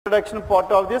Introduction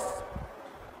part of this.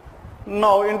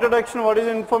 Now introduction, what is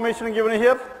the information given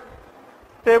here?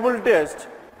 Table test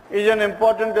is an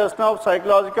important test of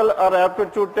psychological or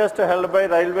aptitude test held by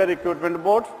Railway Recruitment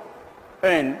Board,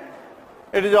 and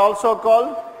it is also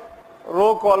called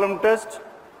row column test,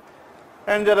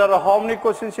 and there are how many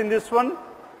questions in this one?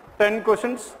 10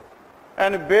 questions,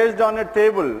 and based on a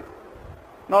table.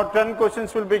 Now 10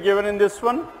 questions will be given in this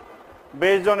one,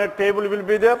 based on a table will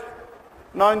be there.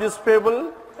 Now in this table,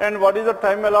 and what is the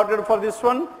time allotted for this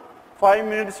one? 5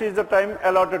 minutes is the time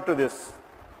allotted to this,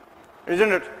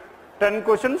 isn't it? 10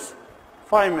 questions,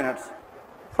 5 minutes.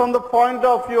 From the point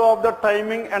of view of the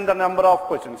timing and the number of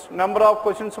questions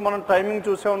మనం timing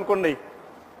చూసామనుకోండి,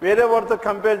 వేరే వాటితో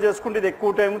compare చేసుకుంటే ఇది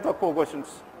ఎక్కువ time తక్కువ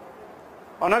questions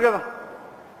అవునా కదా.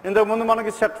 ఇంతకుముందు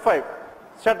మనకి సెట్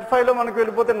 5లో మనకి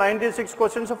వెళ్ళిపోతే 96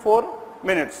 questions 4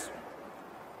 minutes,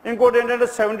 ఇంకోటి ఏంటంటే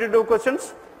 72 questions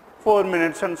 4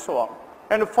 minutes and so on.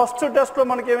 And first test లో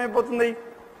మనకి ఏమైపోతుంది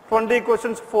 20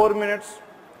 questions 4 minutes,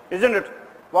 isn't it?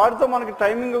 వాటితో మనకి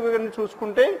టైమింగ్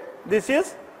చూసుకుంటే this is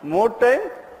more time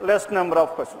less number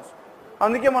of questions.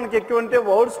 అందుకే మనకి ఎక్కువ అంటే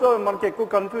వర్డ్స్లో మనకి ఎక్కువ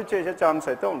కన్ఫ్యూజ్ చేసే ఛాన్స్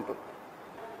అయితే ఉంటుంది.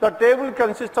 The table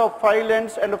consist of 5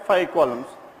 lines and 5 columns.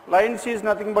 Lines is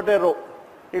nothing but ఏ రో.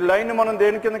 ఈ లైన్ మనం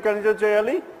దేని కింద కన్సిడర్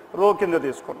చేయాలి? రో కింద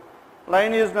తీసుకోండి.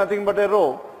 లైన్ ఈజ్ నథింగ్ బట్ ఏ రో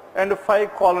and 5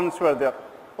 columns were there.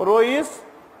 Row is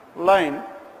line.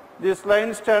 This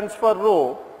line stands for row.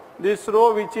 This row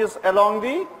which is along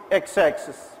the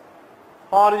x-axis.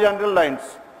 Horizontal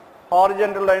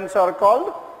lines are called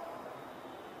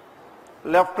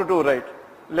left to right.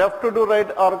 Left to right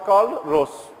are called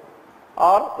rows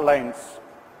or lines.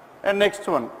 And next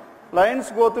one, lines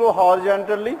go through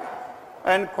horizontally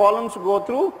and columns go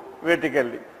through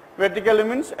vertically. Vertically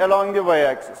means along the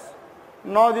y-axis.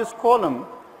 Now this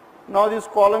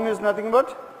column is nothing but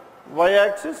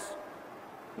y-axis.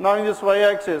 Now in this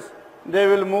y-axis they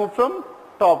will move from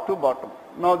top to bottom.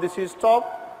 Now this is top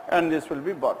and this will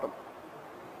be bottom.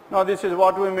 Now this is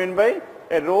what we mean by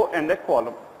a row and a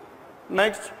column.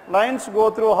 Next, lines go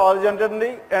through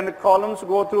horizontally and columns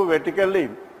go through vertically.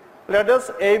 Letters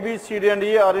A, B, C, D and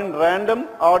E are in random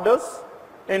orders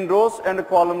in rows and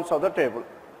columns of the table.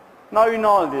 Now in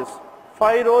all this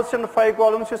 5 rows and 5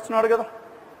 columns ఇస్తున్నాడు కదా.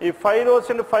 ఈ 5 rows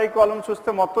and 5 columns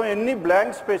చూస్తే మొత్తం ఎన్ని blank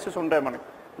spaces ఉంటాయి మనకి?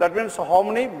 That means how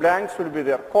many blanks will be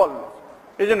there? Columns,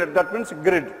 isn't it? That means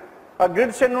grid. ఆ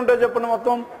grids ఎన్ని ఉంటాయి చెప్పండి?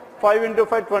 మొత్తం 5 into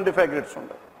 5 25 grids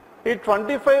ఉంటాయి. ఈ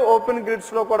 25 open grids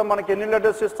లో కూడా మనకి ఎన్ని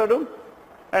లెటర్స్ ఇస్తాడు?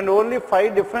 And only 5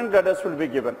 different letters will be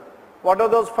given. What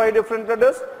are those 5 different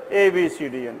letters? A, B, C,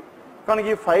 D అని. కానీ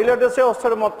ఈ 5 letters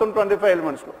వస్తాడు మొత్తం 25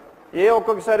 elements లో. ఏ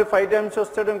ఒక్కొక్కసారి 5 times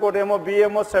వస్తాడు, ఇంకోటి ఏమో B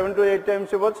ఏమో 7 to 8 times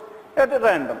ఇవ్వచ్చు at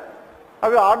random.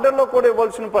 అవి ఆర్డర్లో కూడా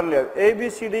ఇవ్వాల్సిన పని లేదు.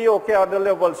 ABCD ఒకే ఆర్డర్లో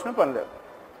ఇవ్వాల్సిన పని లేదు.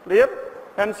 క్లియర్?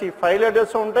 అండ్ ఈ 5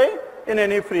 letters ఉంటాయి in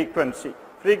any frequency.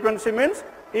 Frequency means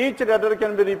each letter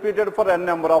can be repeated for n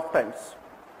number of times.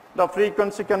 The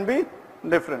frequency can be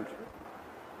different.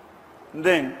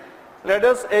 Then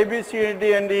letters A, B, C,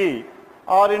 D and E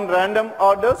are in random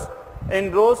orders in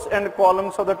rows and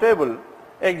columns of the table.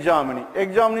 Examine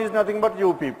is nothing but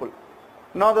you people.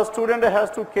 Now the student has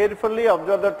to carefully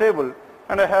observe the table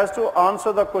and has to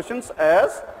answer the questions as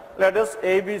letters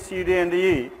A, B, C, D and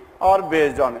E are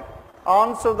based on it.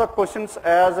 Answer the questions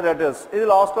as letters. This is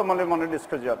last time we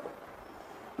discussed.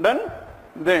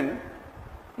 Then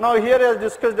now here I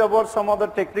discussed about some of the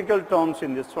technical terms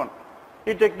in this one.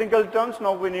 ఈ technical terms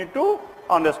now we need to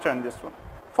understand this one.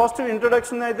 First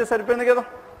introduction అయితే సరిపోయింది కదా.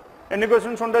 ఎన్ని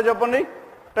questions ఉంటాయి చెప్పండి?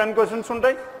 10 questions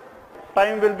ఉంటాయి.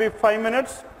 Time will be 5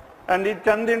 minutes and ఈ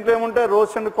 10 దీంట్లో ఏముంటాయి?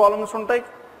 rows and columns ఉంటాయి.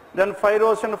 Then 5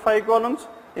 rows and 5 columns.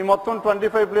 ఈ మొత్తం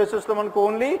 25 places లో మనకు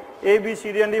only A, B, C,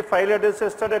 D and E 5 letters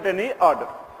ఇస్తాడు at any order.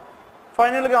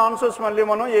 ఫైనల్గా ఆన్సర్స్ మళ్ళీ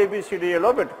మనం A, B, C, D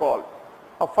లో పెట్టుకోవాలి.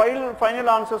 ఆ ఫైనల్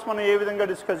ఆన్సర్స్ మనం ఏ విధంగా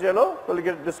డిస్కస్ చేయాలో will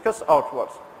get discuss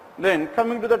outwards. Then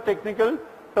coming to the technical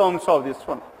terms of this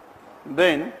one.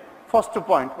 Then first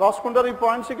point, రాసుకుంటారు ఈ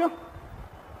పాయింట్స్ ఇక.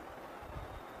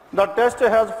 The test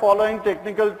has following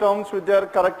technical terms with their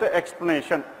correct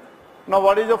explanation. Now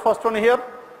what is the first one here?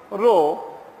 Row.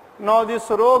 Now this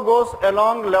row goes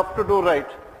along left to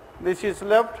right. This is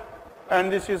left and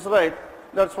this is right.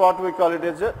 That's what we call it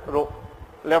as a row.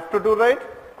 Left to right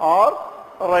or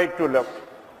right to left.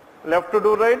 Left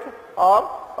to right or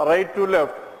right to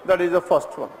left. That is the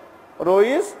first one. Row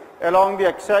is along the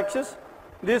x-axis.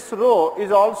 This row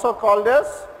is also called as,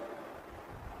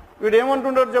 వీడు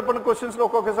ఏమంటుంటారు చెప్పండి క్వశ్చన్స్లో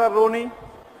ఒక్కొక్కసారి రోని?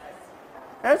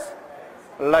 Yes?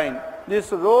 Line. This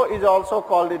row is also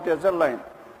called it as a line.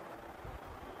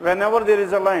 Whenever there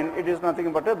is a line, it is nothing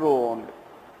but a row only.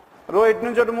 Row ఎటు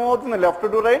నుంచి అటు move అవుతుంది? Left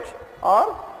to right are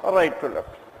right to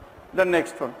left. The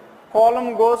next one,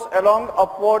 column goes along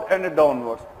upward and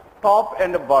downwards, top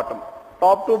and bottom.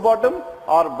 Top to bottom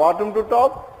or bottom to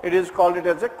top, it is called it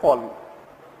as a column.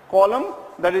 Column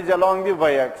that is along the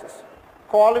y-axis.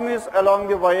 Column is along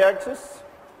the y-axis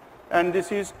and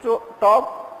this is to top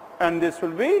and this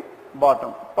will be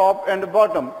bottom. Top and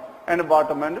bottom and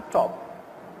bottom and top.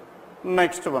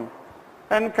 Next one.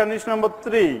 And condition number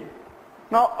 3.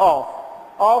 Now off.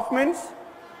 Off means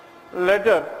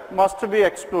letter must be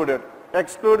excluded.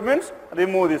 Exclude means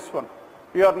remove this one.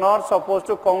 You are not supposed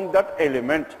to count that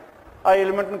element. ఆ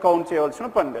ఎలిమెంట్ని count చేయవలసిన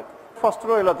పని లేదు. First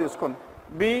row ఇలా తీసుకోండి.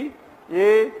 B,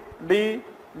 A, D,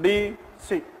 D, C.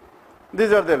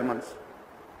 These are the elements.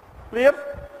 Clear?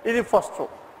 ఇది first row.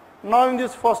 Now in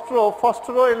this first row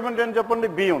element ఏం చెప్పండి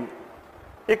B ఉంది.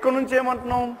 ఇక్కడ నుంచి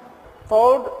ఏమంటున్నాం?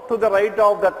 Third to the right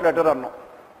of that letter అన్నాం.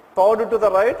 Third to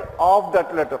the right of that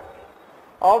letter.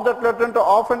 Of that letter అంటే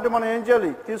of అంటే మనం ఏం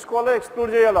చేయాలి? తీసుకోవాలా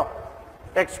ఎక్స్క్లూడ్ చేయాలా?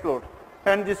 Exclude.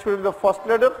 And this will be the first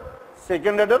letter,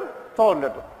 second letter, third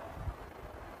letter.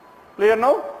 Clear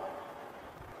now?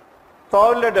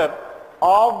 Third letter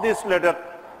of this letter.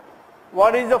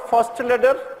 What is the first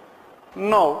letter?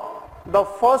 Now, the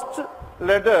first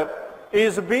letter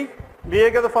is B. B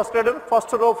is the first letter,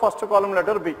 first row, first column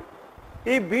letter B.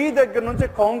 ఈ B దగ్గర నుంచి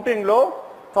counting లో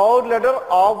third letter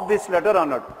of this letter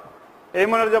అన్నాడు.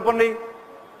 ఏమన్నాడు చెప్పండి?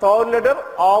 Third letter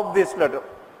of this letter.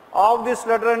 Of this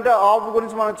letter అంటే of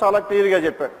గురించి మనకు చాలా క్లియర్గా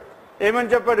చెప్పాడు. ఏమని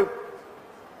చెప్పాడు?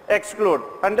 ఎక్స్క్లూడ్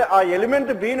అంటే ఆ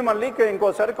ఎలిమెంట్ బీని మళ్ళీ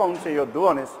ఇంకోసారి కౌంట్ చేయొద్దు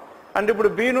అనేసి. అంటే ఇప్పుడు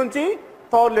బి నుంచి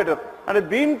థర్డ్ లెటర్ అంటే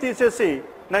బీని తీసేసి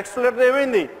నెక్స్ట్ లెటర్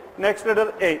ఏమైంది? Next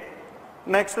letter A,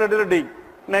 next letter D,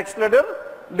 next letter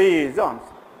D is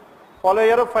answer. Follow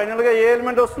అయ్యారో? ఫైనల్గా ఏ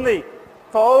ఎలిమెంట్ వస్తుంది?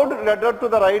 Third letter to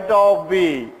the right of B.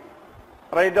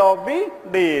 Right of B,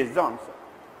 D is answer.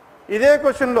 ఇదే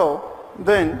క్వశ్చన్లో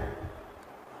then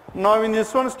now in this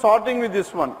one, starting with this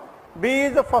one, B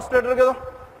is the first letter kada,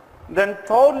 then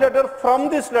third letter from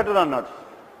this letter అన్నాడు.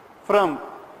 From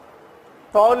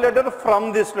third letter from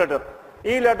this letter,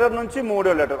 ఈ letter నుంచి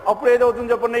మూడో letter. అప్పుడు ఏదవుతుంది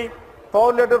చెప్పండి?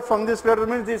 third letter from this letter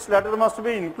means this letter must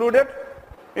be included,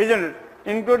 isn't it?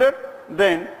 Included,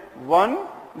 then 1,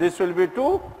 this will be 2,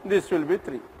 this will be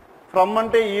 3. From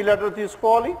అంటే ఈ letter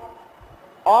తీసుకోవాలి,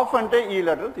 off అంటే ఈ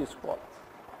లెటర్ తీసుకోవాలి.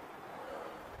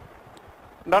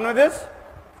 Done with this?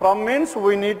 From means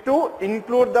we need to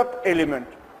include that element.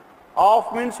 Off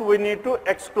means we need to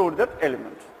exclude that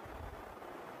element.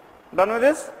 Done with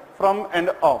this? From and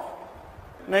off.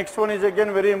 Next one is again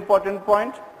very important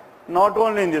point. Not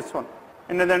only in this one.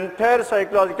 In the entire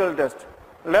psychological test,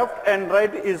 left and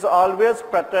right is always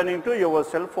pertaining to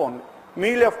yourself only.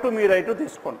 Me left to me right to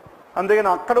this one.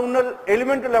 అందుకని అక్కడ ఉన్న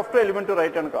element left element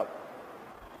right అని కాదు.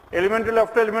 Element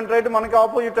left element right మనకి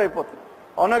opposite అయిపోతుంది.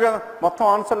 అవునా కదా? మొత్తం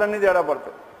ఆన్సర్లు అన్నీ తేడా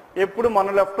పడతాయి. ఎప్పుడు మన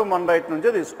లెఫ్ట్ మన రైట్ నుంచే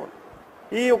తీసుకోండి.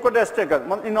 ఈ ఒక్క టెస్టే కాదు,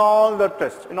 in all the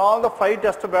test, in all the 5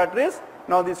 test batteries,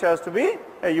 now this has to be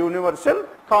a universal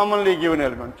commonly given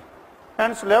element.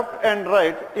 Hence left and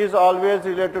right is always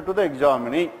related to the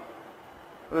ఎగ్జామినీ.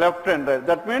 Left and right,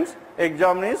 that means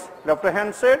ఎగ్జామినీస్ left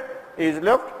hand side is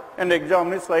left and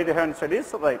ఎగ్జామినీస్ right hand side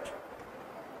is right.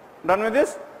 Done with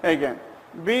this again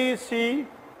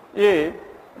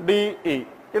BCADE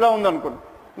ఇలా ఉందనుకోండి.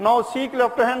 Now సికి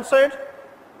left hand side,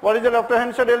 what is the left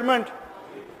hand side element?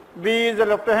 B is the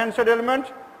left hand side element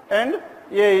and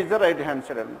A is the right hand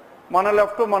side element. Mana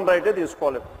left to man right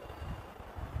తీసుకోవాలి.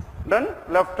 Then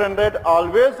left and right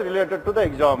always related to the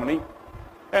examinee.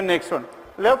 And next one,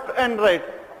 left and right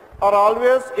are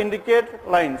always indicate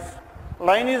lines.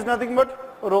 Line is nothing but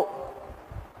row.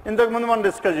 ఇంతకు ముందు మనం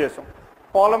discuss చేసాం.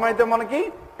 Column అయితే మనకి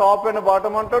top and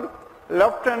bottom అంటాడు.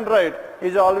 Left and right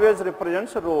is always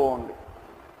represents row only.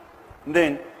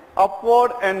 Then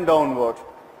upward and downward.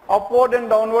 Upward and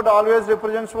downward always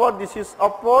represents what? This is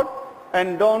upward and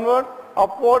downward.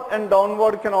 Upward and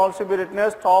downward can also be written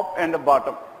as top and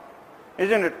bottom.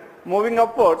 Isn't it? Moving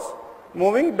upwards,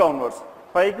 moving downwards.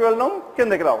 పైకి వెళ్ళడం,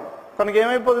 కిందకి రావడం. కనుక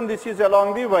ఏమైపోతుంది? This is along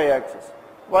the y-axis.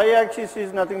 Y-axis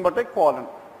is nothing but a column.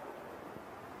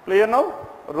 Clear now?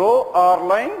 Row or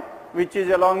line which is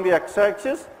along the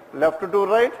x-axis, left to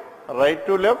right, right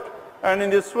to left, and in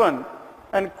this one,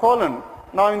 and column.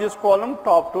 Now in this column,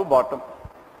 top to bottom,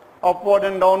 upward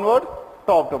and downward,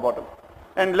 top to bottom,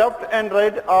 and left and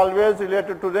right always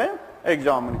related to the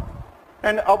examinee,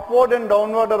 and upward and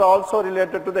downward are also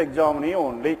related to the examinee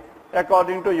only,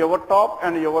 according to your top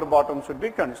and your bottom should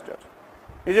be considered.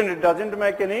 Isn't it? Doesn't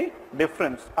make any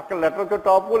difference. అక్కడ letter కి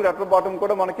top letter bottom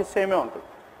కూడా మనకి సేమే ఉంటుంది.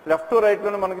 Left to right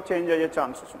లోనే మనకి change అయ్యే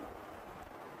chances ఉన్నాయి.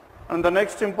 And the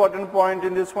next important point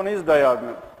in this one is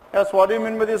diagonal. Yes, what do you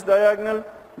mean by this diagonal?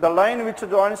 The line which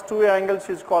joins two angles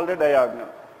is called a diagonal.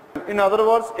 In other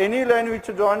words, any line which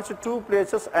joins two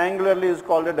places angularly is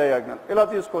called a diagonal. Ila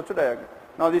teesukochu diagonal.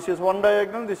 Now this is one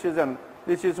diagonal, this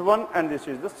is one, and this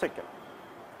is the second.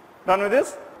 Done with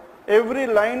this? Every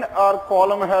line or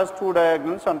column has two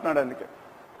diagonals antunnadu andike.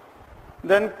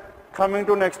 Then coming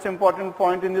to next important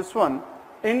point in this one,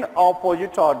 in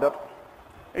opposite order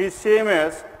is same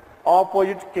as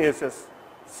opposite cases,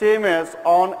 same as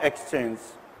on exchange.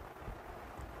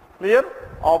 Clear?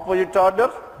 Opposite order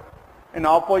in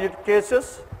opposite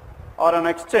cases or an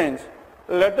exchange,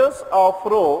 letters of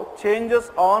row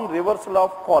changes on reversal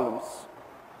of columns.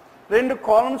 రెండు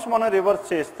columns మనం reverse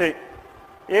చేస్తే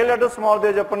ఏ letters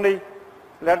మారుతాయో చెప్పండి.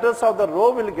 Letters of the row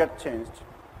will get changed.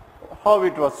 How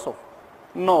it was so?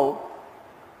 Now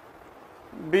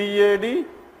BAD,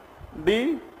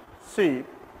 DC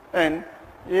and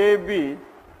AB,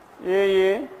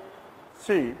 AAC,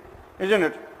 isn't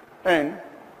it? And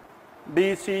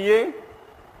DCA,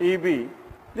 EB,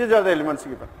 these are the elements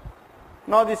given.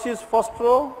 Now this is first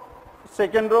row,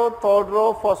 second row, third row,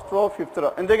 first row, fifth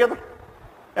row, and together.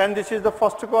 And this is the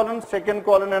first column, second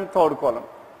column, and third column.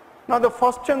 Now the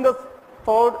first and the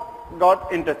third got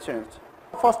interchanged.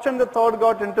 First and the third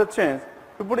got interchanged.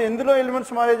 ఇప్పుడు ఎందులో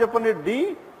elements మారే చెప్పండి. D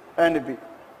and B.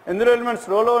 ఎందులో elements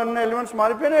రోలో ఉన్న elements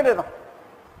మారిపోయినాయి లేదా?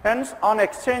 Hence on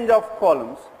exchange of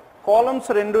columns, columns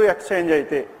రెండు ఎక్స్చేంజ్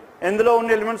అయితే ఎందులో ఉన్న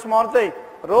ఎలిమెంట్స్ మారుతాయి,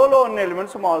 రోలో ఉన్న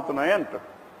ఎలిమెంట్స్ మారుతున్నాయి అంటారు.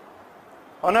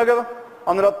 అవునా కదా?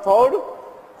 అందులో థర్డ్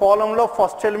కాలంలో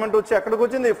ఫస్ట్ ఎలిమెంట్ వచ్చి ఎక్కడికి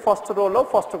వచ్చింది, ఫస్ట్ రోలో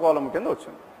ఫస్ట్ కాలం కింద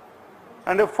వచ్చింది.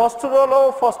 అంటే ఫస్ట్ రోలో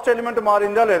ఫస్ట్ ఎలిమెంట్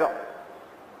మారిందా లేదా,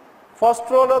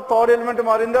 ఫస్ట్ రోలో థర్డ్ ఎలిమెంట్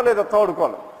మారిందా లేదా, third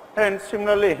column. Hence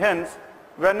similarly, hence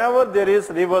whenever there is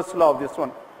reversal of this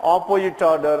one, opposite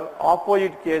order,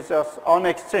 opposite cases on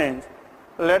exchange,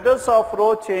 letters of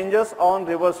row changes on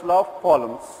reversal of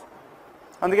columns.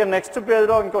 అందుకే next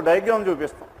పేజ్లో ఇంకో diagram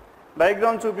చూపిస్తాం.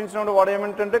 Diagram చూపించినప్పుడు వాడు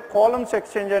ఏమిటంటే columns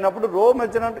exchange అయినప్పుడు రో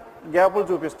మధ్యన గ్యాపులు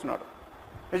చూపిస్తున్నాడు,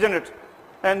 isn't it?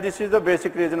 And this is the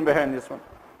basic reason behind this one.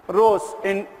 Rows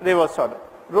in reverse order.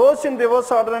 Rows in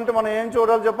reverse order అంటే మనం ఏం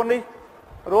చూడాలి చెప్పండి.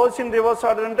 Rows in reverse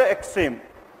order అంటే extreme,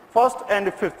 first and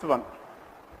fifth one.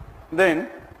 Then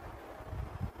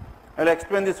I will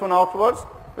explain this one afterwards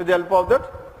with the help of that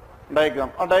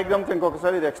diagram. A diagram తో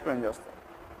ఇంకొకసారి ఇది explain చేస్తాం.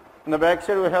 In the back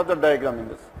side we have the diagram in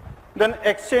this. Then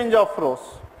exchange of rows.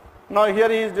 Now here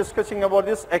he is discussing about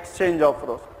this exchange of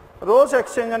rows. Rows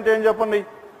exchange అంటే ఏం చెప్పండి,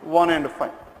 1 and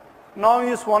 5. Now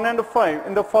is 1 and 5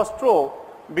 in the first row,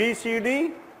 BCD,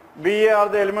 BA are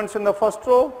the elements in the first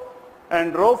row, and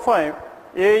row 5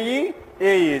 AE,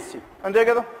 AEC. అంతే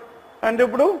కదా? And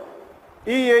ఇప్పుడు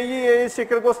ఈ AE AEC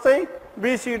ఇక్కడికి వస్తాయి,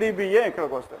 BCD BA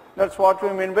ఇక్కడికి వస్తాయి. That's what we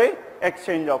mean by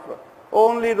exchange of రో.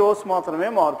 Only rose మాత్రమే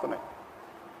మారుతున్నాయి.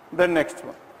 Then next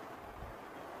one,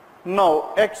 now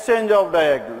exchange of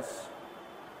diagonals.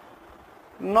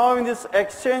 Now in this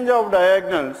exchange of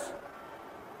diagonals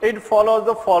it follows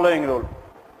the following rule.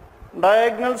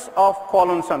 Diagonals of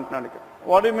columns అంటున్నాడు ఇక్కడ.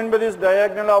 What you mean by this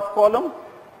diagonal of column?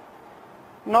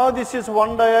 Now this is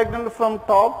one diagonal from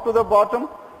top to the bottom,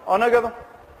 అవునా కదా?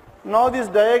 Now this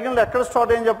diagonal ఎక్కడ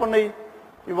start అయింది చెప్పండి,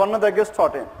 ఈ 1 దగ్గర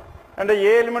start అయింది. అంటే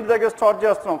ఏ ఎలిమెంట్ దగ్గర స్టార్ట్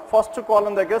చేస్తున్నాం, ఫస్ట్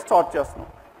కాలం దగ్గర స్టార్ట్ చేస్తున్నాం.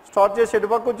 స్టార్ట్ చేసి ఎటు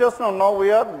పక్క వచ్చేస్తున్నాం, now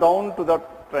we are down to the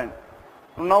trend.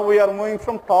 Now we are moving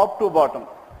from top to bottom.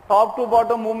 Top to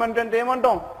bottom movement అంటే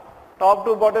ఏమంటాం, top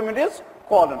to bottom it is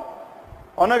column,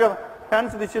 అవునా కదా?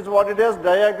 Hence this is what it is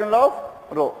diagonal of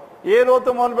రో. ఏ రోతో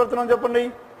మొదలు పెడుతున్నాం చెప్పండి,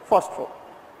 first row.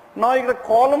 నా ఇక్కడ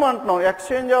కాలమ్ అంటున్నాం,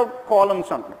 ఎక్స్చేంజ్ ఆఫ్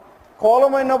కాలమ్స్ అంటున్నాం.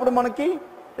 కాలమ్ అయినప్పుడు మనకి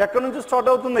ఎక్కడి నుంచి స్టార్ట్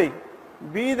అవుతుంది,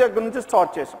 బి దగ్గర నుంచి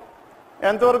స్టార్ట్ చేసాం.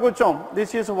 ఎంతవరకు వచ్చాం,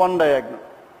 this is one diagonal,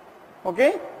 okay?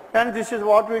 And this is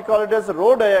what we call it yes రో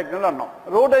డయాగ్నల్ అన్నాం.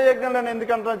 రో డయాగ్నల్ అని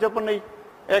ఎందుకు అంటున్నాం చెప్పండి,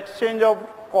 ఎక్స్చేంజ్ ఆఫ్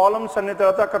కాలమ్స్ అన్న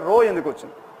తర్వాత అక్కడ రో ఎందుకు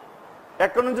వచ్చింది,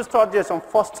 ఎక్కడి నుంచి స్టార్ట్ చేసాం,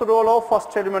 ఫస్ట్ రోలో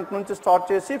ఫస్ట్ ఎలిమెంట్ నుంచి స్టార్ట్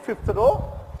చేసి ఫిఫ్త్ రో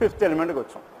ఫిఫ్త్ ఎలిమెంట్కి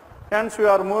వచ్చాం. Hence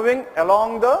we are moving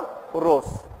along the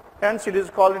rose. Hence it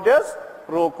is called it yes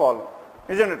రో column,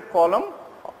 isn't it? Column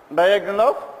diagonal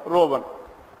of row 1.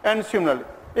 And similarly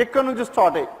ఇక్కడ నుంచి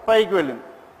స్టార్ట్ అయ్యి పైకి వెళ్ళింది.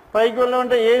 పైకి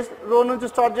వెళ్ళామంటే ఏ రో నుంచి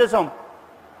స్టార్ట్ చేసాం,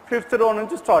 ఫిఫ్త్ రో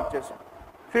నుంచి స్టార్ట్ చేసాం.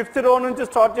 ఫిఫ్త్ రో నుంచి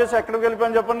స్టార్ట్ చేసి ఎక్కడికి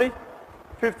వెళ్ళిపోయాం చెప్పండి,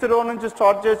 ఫిఫ్త్ రో నుంచి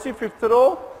స్టార్ట్ చేసి ఫిఫ్త్ రో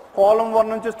కాలమ్ 1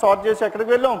 నుంచి స్టార్ట్ చేసి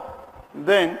ఎక్కడికి వెళ్ళాం,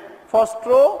 దెన్ ఫస్ట్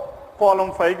రో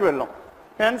కాలమ్ 5కి వెళ్ళాం.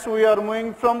 Hence we are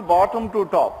moving from bottom to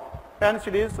top. Hence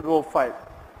it is రో 5,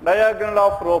 డయాగ్నల్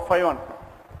ఆఫ్ రో 5 అంటున్నాం.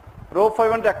 రో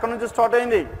 5 అంటే ఎక్కడి నుంచి స్టార్ట్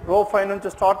అయింది, రో 5 నుంచి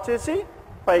స్టార్ట్ చేసి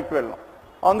పైకి వెళ్ళాం,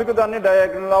 అందుకు దాన్ని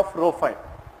డయాగ్నల్ ఆఫ్ రో 5.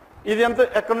 ఇది ఎంత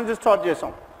ఎక్కడి నుంచి స్టార్ట్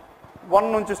చేసాం, 1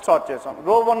 నుంచి స్టార్ట్ చేసాం.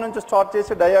 రో 1 నుంచి స్టార్ట్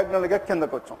చేసి డయాగ్నల్గా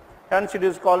కిందకు వచ్చాం. Hence it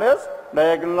is called as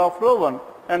diagonal of రో 1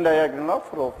 అండ్ డయాగ్నల్ ఆఫ్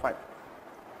రో 5.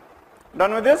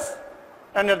 Done with this?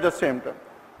 and at the same time.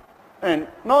 And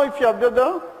now if you observe the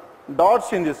dots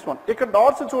in this one, ఇక్కడ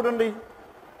dots చూడండి.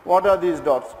 What are these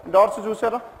dots? Dots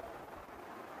చూసారా?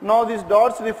 Now these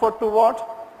dots refer to what?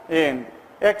 And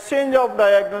exchange of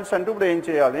diagonals అంటే ఇప్పుడు ఏం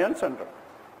చేయాలి అని అంటారు.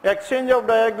 Exchange of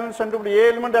diagonals అంటే ఇప్పుడు ఏ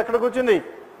ఎలిమెంట్ ఎక్కడికి వచ్చింది?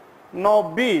 Now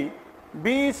B,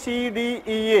 C, D,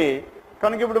 E, A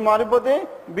కనుక ఇప్పుడు మారిపోతే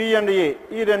B and A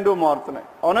ఈ రెండు మారుతున్నాయి.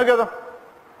 అవునా కదా?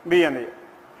 B and A.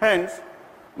 Hence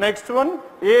next one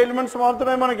A elements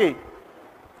మారుతున్నాయి మనకి?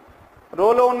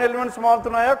 రోలో ఉన్న ఎలిమెంట్స్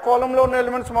మారుతున్నాయా, కాలంలో ఉన్న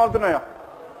elements మారుతున్నాయా?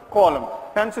 Column.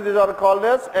 Hence these are called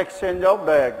as exchange of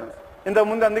diagonals. ఇంతకు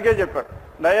ముందు అందుకే చెప్పాడు,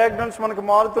 డయాగ్నల్స్ మనకు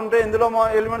మారుతుంటే ఇందులో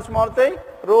ఎలిమెంట్స్ మారుతాయి,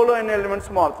 రోలో ఉన్న ఎలిమెంట్స్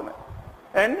మారుతున్నాయి.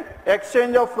 అండ్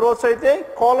ఎక్స్చేంజ్ ఆఫ్ రోస్ అయితే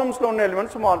కాలమ్స్లో ఉన్న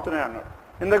ఎలిమెంట్స్ మారుతున్నాయి అన్నాడు.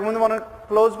 ఇంతకు ముందు మనం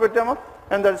close పెట్టామా?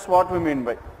 And that is what we mean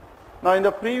by. నా in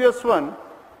the previous one,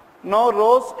 now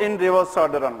rows in reverse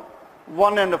order అన్న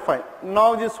 1 and 5.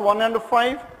 Now this 1 and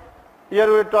 5, here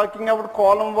we are talking about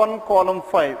column 1, column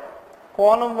 5.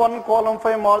 Column 1, column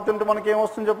 5 మారుతుంటే మనకి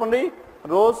ఏమొస్తుంది చెప్పండి?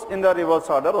 Rows in the reverse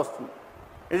order వస్తుంది,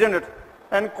 isn't it?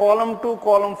 And column 2,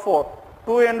 column 4,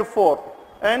 2 and 4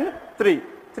 and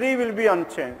 3 will be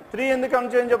unchanged. 3 ఎందుకు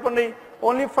unchanged చెప్పండి?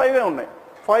 Only 5 ఉన్నాయి.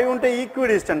 5 ఉంటే equi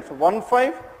distance 1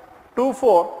 5 2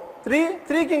 4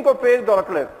 3కి ఇంకో పేరు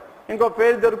దొరకలేదు. ఇంకో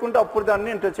పేరు దొరుకుంటే అప్పుడు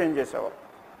దాన్ని ఇంటర్చేంజ్ చేసేవారు.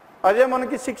 అదే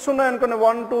మనకి 6 ఉన్నాయి అనుకోండి,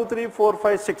 1 2 3 4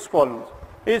 5 6 కాలమ్స్.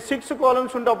 ఈ 6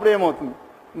 కాలమ్స్ ఉంటే అప్పుడు ఏమవుతుంది?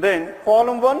 Then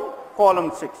column 1 column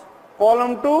 6,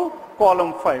 column 2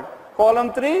 column 5, column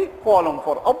 3 column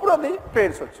 4, అప్పుడు అది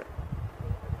పేర్స్ వచ్చాయి.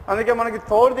 అందుకే మనకి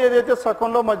థర్డ్ ఏదైతే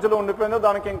సగంలో మధ్యలో ఉండిపోయిందో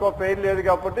దానికి ఇంకో పేరు లేదు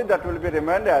కాబట్టి that will be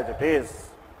remind as it is.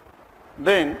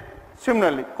 Then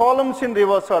similarly columns in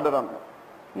reverse order అన్నాం.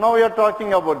 Now we are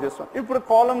talking about this one. ఇప్పుడు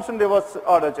కాలమ్స్ ఇన్ రివర్స్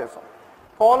ఆర్డర్ చేసాం.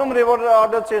 కాలమ్ రివర్స్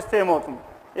ఆర్డర్ చేస్తే ఏమవుతుంది?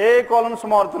 ఏ కాలమ్స్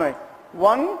మారుతున్నాయి?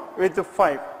 1 with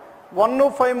 5. 1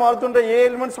 5 మారుతుంటే ఏ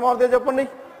ఎలిమెంట్స్ మారుతాయి చెప్పండి?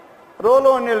 రోలో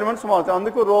ఉన్న ఎలిమెంట్స్ మారుతాయి.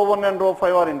 అందుకు రో 1 and రో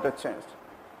 5 ఆర్ ఇంటర్చేంజ్.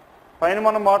 పైన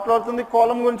మనం మాట్లాడుతుంది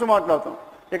కాలమ్ గురించి మాట్లాడుతాం.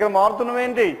 ఇక్కడ మారుతున్నవి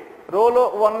ఏంటి? రోలో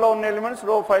 1లో ఉన్న ఎలిమెంట్స్,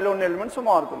 రో 5లో ఉన్న ఎలిమెంట్స్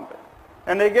మారుతుంటాయి.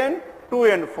 And again 2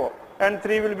 and 4 and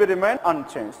 3 will be remain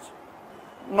unchanged.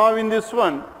 Now in this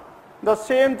one the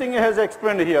same thing has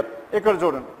explained here. ఇక్కడ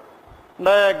చూడండి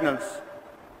diagonals.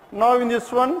 Now in this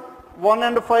one 1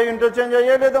 and 5 interchange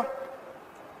అయ్యే లేదా?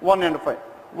 1 and 5,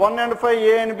 1 and 5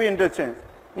 A and B interchange.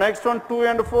 Next one 2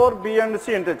 and 4 B and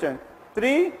C interchange.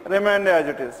 3 remain as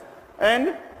it is. And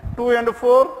 2 and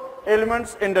 4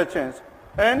 elements interchange.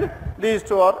 And these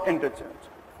two are interchanged.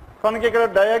 కనుక ఇక్కడ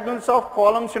diagonals of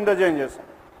columns interchange చేస్తాం.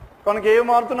 కనుక ఏవి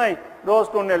మారుతున్నాయి? Rose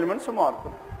ఉన్న elements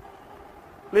మారుతున్నాయి.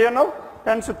 Clear now?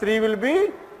 Hence 3 will be,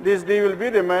 this D will be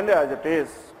remained as it is.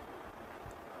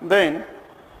 Then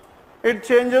it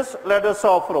changes letters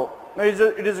of row.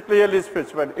 It is clearly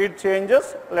specified. It changes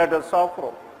letters of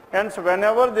row. Hence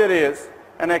whenever there is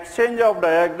an exchange of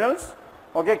diagonals,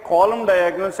 okay, column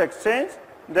diagonals exchange,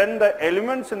 then the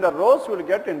elements in the rows will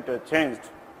get interchanged.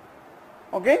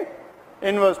 Okay,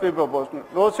 inversely proportional.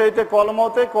 Rows aithe column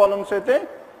avutayi, columns aithe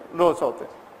rows avutayi.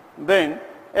 Then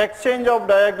exchange of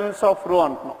diagonals of row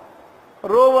antunam.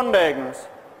 Row 1 diagonals.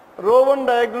 Row 1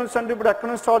 diagonals అంటే ఇప్పుడు ఎక్కడ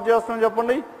నుంచి start చేస్తున్నాం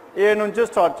చెప్పండి? ఏ నుంచి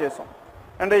start చేసాం.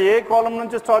 అంటే ఏ కాలం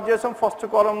నుంచి స్టార్ట్ చేసాం? ఫస్ట్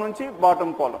కాలం నుంచి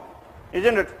bottom column,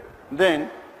 isn't it? Then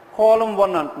కాలం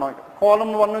 1 అంటున్నాం. కాలం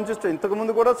 1 నుంచి ఇంతకు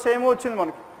ముందు కూడా సేమ్ వచ్చింది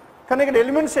మనకి, కానీ ఇక్కడ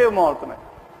ఎలిమెంట్స్ ఏవి మారుతున్నాయి?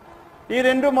 ఈ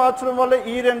రెండు మార్చడం వల్ల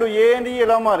ఈ రెండు ఏ అండ్ ఈ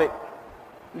ఎలా మారాయి?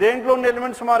 దేంట్లో ఉన్న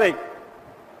ఎలిమెంట్స్ మారాయి?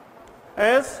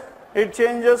 Yes, it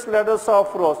changes letters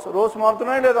of rose. Rose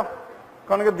మారుతున్నాయి లేదా?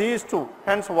 కనుక these two,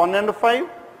 hence 1 and 5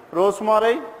 rose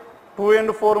మారాయి, 2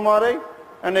 and 4 మారాయి,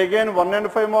 అండ్ అగైన్ 1 and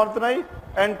 5 మారుతున్నాయి,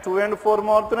 అండ్ 2 and 4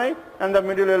 మారుతున్నాయి, and the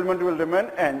middle element will remain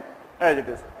and as it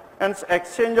is. Hence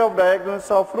exchange of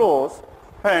diagonals of rose,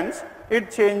 hence it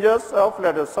changes of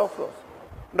letters of rose.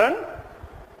 Done.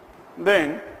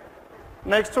 Then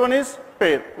next one is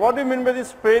pair. What do you mean by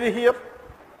this pair here?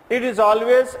 It is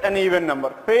always an even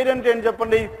number. Pair ante em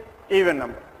cheppandi? Even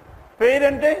number. Pair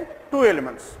ante 2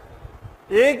 elements.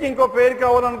 A ki inko pair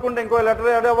kavalanukunte inko letter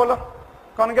add avvala,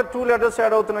 kanuka 2 letters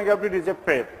add avutunnayi kabatti it is a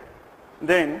pair.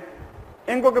 Then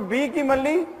inkoka B ki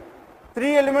malli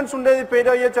 3 elements undedi pair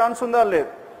ayye chance unda లేదు.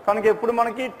 kanuka eppudu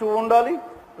manaki 2 undali,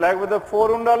 lekapothe 4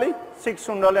 undali, 6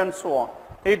 undali and so on.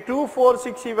 ఈ 2 4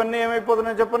 6 ఇవన్నీ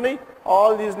ఏమైపోతున్నాయి చెప్పండి?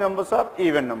 All these numbers are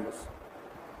even numbers.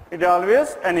 It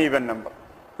always an even number.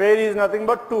 Pair is nothing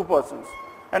but 2 persons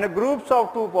and groups of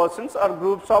 2 persons are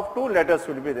groups of 2 letters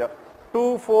will be there. 2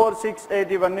 4 6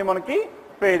 8 ఇవన్నీ మనకి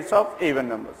pairs of even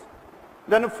numbers.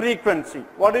 Then frequency.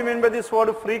 What you mean by this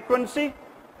word frequency?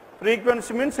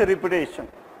 Frequency means repetition,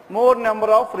 more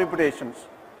number of repetitions.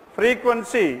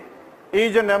 Frequency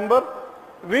is a number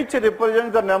which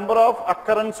represents the number of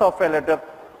occurrence of a letter.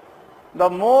 The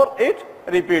more it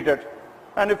repeated.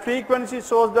 And frequency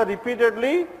shows the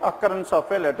repeatedly occurrence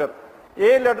of a letter.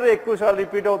 A letter ఎక్కువ సార్లు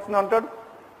repeat అవుతుంది అంటాడు,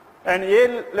 and A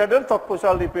letter తక్కువ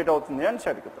సార్లు repeat అవుతుంది అని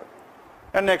అడుగుతాడు.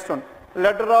 And next one,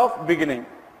 letter of beginning.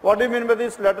 What do mean by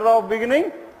this letter of beginning?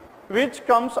 Which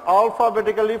comes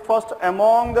alphabetically first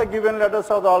among the given letters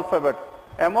of the alphabet.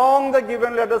 Among the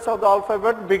given letters of the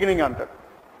alphabet beginning అంటాడు.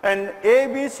 And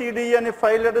ABCD అని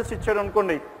 5 letters ఇచ్చాడు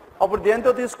అనుకోండి, అప్పుడు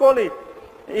దేంతో తీసుకోవాలి?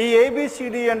 ఈ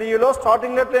ABCD and ఈలో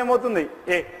starting letter ఏమవుతుంది?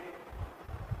 ఏ.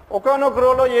 ఒకనొక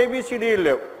రోలో ABCD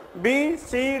లేవు,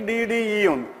 BCDDE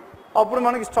ఉంది. అప్పుడు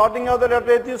మనకి స్టార్టింగ్ ఆఫ్ ద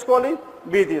లెటర్ ఏది తీసుకోవాలి?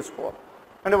 B తీసుకోవాలి.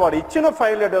 అంటే వాడు ఇచ్చిన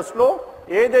 5 లెటర్స్లో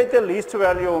ఏదైతే లీస్ట్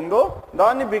వాల్యూ ఉందో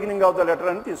దాన్ని బిగినింగ్ ఆఫ్ ద లెటర్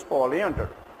అని తీసుకోవాలి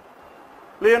అంటాడు.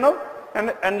 Clear now?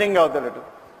 And ending of the letter.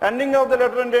 Ending of the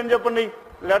letter అంటే ఏం చెప్పండి?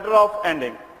 Letter of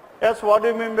ending. Yes, what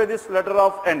you mean by this letter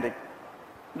of ending?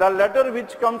 The letter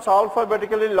which comes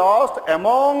alphabetically last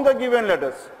among the given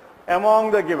letters. Among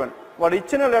the given. వాడు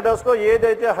ఇచ్చిన లెటర్స్లో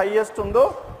ఏదైతే highest ఉందో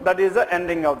that is the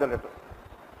ending of the letter.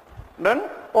 Then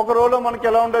ఒక రోలో మనకి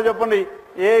ఎలా ఉంటుందో చెప్పండి?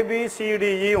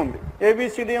 ABCDE ఉంది.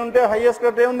 ABCD ఉంటే హైయెస్ట్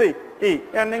లెటర్ ఏముంది? E.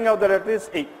 Ending of the letter is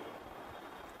E.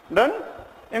 Then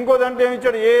ఇంకో దాంట్లో ఏమి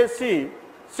ఇచ్చాడు?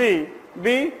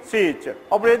 ACCBC ఇచ్చాడు.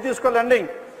 అప్పుడు ఏది తీసుకోవాలి? Ending.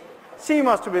 C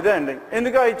must be the ending.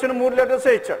 ఎందుకు ఇచ్చిన 3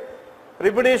 లెటర్సే ఇచ్చాడు,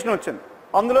 రిపిటేషన్ వచ్చింది.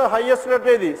 అందులో హైయెస్ట్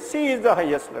లెటర్ ఏది? C is the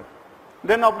highest letter.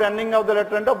 Then అప్పుడు ఎండింగ్ ఆఫ్ ద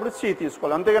లెటర్ అంటే అప్పుడు C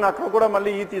తీసుకోవాలి. అంతేగాని అక్కడ కూడా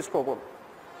మళ్ళీ E తీసుకోకూడదు.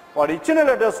 వాడు ఇచ్చిన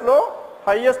లెటర్స్లో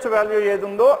హైయెస్ట్ వాల్యూ ఏది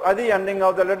ఉందో అది ending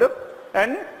of the letter,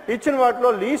 and ఇచ్చిన వాటిలో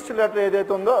లీస్ట్ లెటర్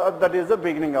ఏదైతే ఉందో that is the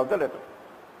beginning of the letter.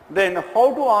 Then how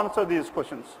to answer these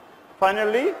questions?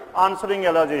 Finally answering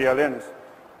ఎలా చేయాలి అని.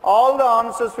 All the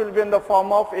answers will be in the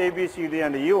form of ABCD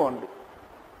and E only.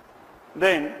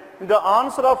 Then the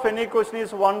answer of any question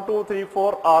is 1, 2, 3,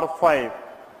 4 or 5.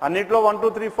 అన్నిట్లో 1, 2,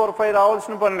 3, 4, 5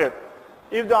 రావాల్సిన పని లేదు.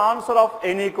 If the answer of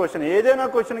any question, ఏదైనా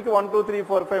క్వశ్చన్కి 1, 2, 3,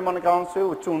 4, 5 మనకి ఆన్సర్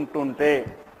వచ్చి ఉంటుంటే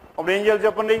అప్పుడు ఏం చేయాలి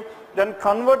చెప్పండి? Then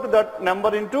convert that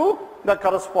number into the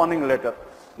corresponding letter.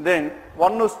 Then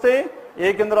 1 వస్తే ఏ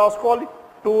కింద రాసుకోవాలి,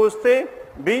 2 వస్తే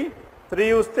B, 3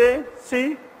 వస్తే C,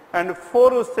 అండ్ 4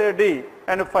 వస్తే D,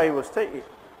 అండ్ 5 వస్తే E.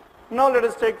 Now let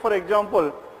us take for example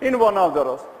in one of the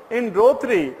rows. In row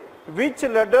 3, which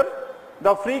letter,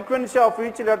 the frequency of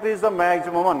which letter is the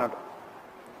maximum అన్నాడు.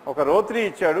 ఒక రో 3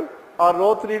 ఇచ్చాడు, ఆ రో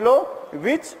 3లో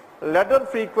which letter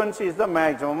frequency is the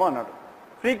maximum అన్నాడు.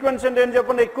 Frequency అంటే ఏం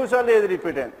చెప్పండి? ఎక్కువసార్లు ఏది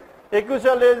రిపీట్ అయింది?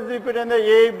 ఎక్కువసార్లు ఏది రిపీట్ అయింది?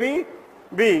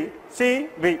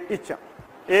 ABBCB ఇచ్చాం.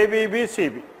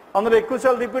 ABBCB అందులో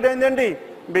ఎక్కువసార్లు రిపీట్ అయిందండి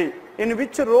B. ఇన్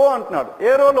విచ్ రో అంటున్నాడు?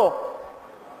 ఏ రోలో?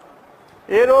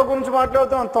 ఏ రో గురించి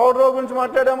మాట్లాడుతాం? 3rd రో గురించి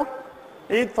మాట్లాడాము.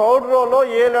 ఈ 3rd రోలో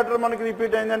ఏ లెటర్ మనకి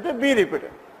రిపీట్ అయిందంటే B రిపీట్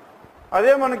అయింది.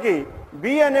 అదే మనకి B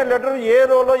అనే లెటర్ ఏ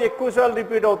రోలో ఎక్కువసార్లు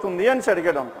రిపీట్ అవుతుంది అని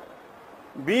అడిగాడు అంటాం.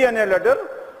 B అనే లెటర్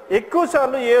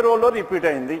ఎక్కువసార్లు ఏ రోలో రిపీట్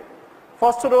అయింది?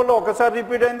 ఫస్ట్ రోలో ఒకసారి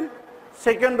రిపీట్ అయింది,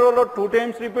 సెకండ్ రోలో 2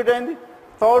 times రిపీట్ అయింది,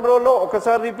 3rd రోలో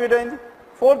ఒకసారి రిపీట్ అయింది,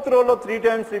 4th రోలో 3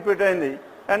 times రిపీట్ అయింది,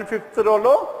 అండ్ 5th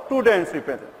రోలో 2 times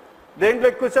రిపీట్ అయింది. దేంట్లో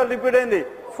ఎక్కువసార్లు రిపీట్ అయింది?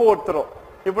 4th రో.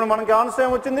 ఇప్పుడు మనకి ఆన్సర్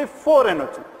ఏమొచ్చింది? 4 అని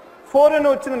వచ్చింది. 4 అని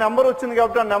వచ్చింది, నెంబర్ వచ్చింది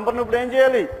కాబట్టి ఆ నెంబర్ని ఇప్పుడు ఏం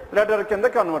చేయాలి? లెటర్ కింద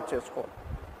కన్వర్ట్ చేసుకోవాలి.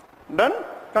 డన్.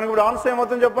 కనుక ఇప్పుడు ఆన్సర్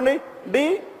ఏమవుతుంది చెప్పండి? D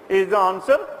is the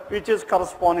answer which is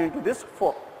corresponding to this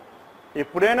 4.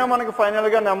 ఎప్పుడైనా మనకి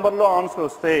ఫైనల్గా నెంబర్లో ఆన్సర్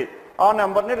వస్తే ఆ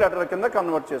నెంబర్ని లెటర్ కింద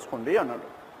కన్వర్ట్ చేసుకోండి అన్నాడు.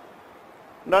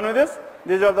 Done with this.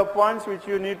 These are the points which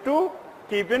you need to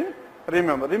keep in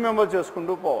remember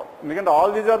చేసుకుంటూ పోవాలి. ఎందుకంటే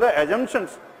all these are the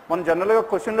assumptions. మనం జనరల్గా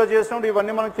క్వశ్చన్లో చేసినప్పుడు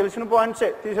ఇవన్నీ మనకు తెలిసిన పాయింట్సే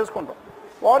తీసేసుకుంటాం.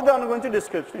 వాడు దాని గురించి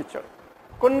డిస్క్రిప్షన్ ఇచ్చాడు.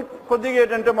 కొద్దిగా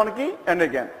ఏంటంటే మనకి అండ్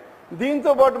అగైన్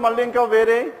దీంతో పాటు మళ్ళీ ఇంకా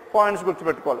వేరే పాయింట్స్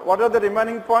గుర్తుపెట్టుకోవాలి. What are the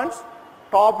remaining points?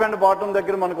 Top and bottom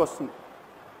దగ్గర మనకు వస్తుంది,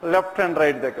 లెఫ్ట్ అండ్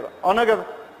రైట్ దగ్గర. అవునా కదా?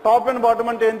 టాప్ అండ్ బాటమ్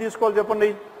అంటే ఏం తీసుకోవాలి చెప్పండి?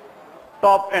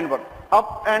 Top and bottom,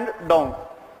 up and down.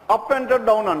 Up and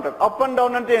down అంటారు. అప్ అండ్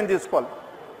డౌన్ అంటే ఏం తీసుకోవాలి?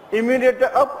 Immediate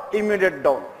up, immediate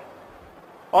down.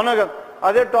 అవునా కదా?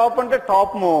 అదే టాప్ అంటే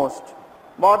టాప్ మోస్ట్,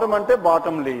 బాటమ్ అంటే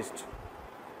బాటమ్ లీస్ట్.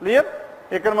 క్లియర్?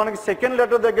 ఇక్కడ మనకి సెకండ్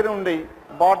లెటర్ దగ్గర ఉండి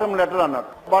బాటమ్ లెటర్ అన్నారు.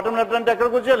 బాటమ్ లెటర్ అంటే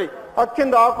ఎక్కడికి వచ్చేయాలి? ఆ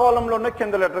కింద ఆ కాలంలో ఉన్న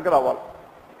కింద లెటర్కి రావాలి.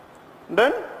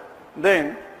 దెన్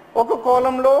ఒక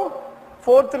కాలంలో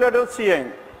 4th లెటర్ C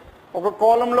అయింది, ఒక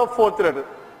కాలంలో 4th లెటర్,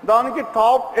 దానికి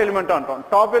టాప్ ఎలిమెంట్ అంటాం.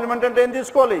 టాప్ ఎలిమెంట్ అంటే ఏం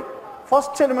తీసుకోవాలి?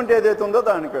 ఫస్ట్ ఎలిమెంట్ ఏదైతే ఉందో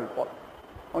దానికి వెళ్ళిపోవాలి.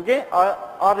 ఓకే,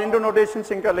 ఆ రెండు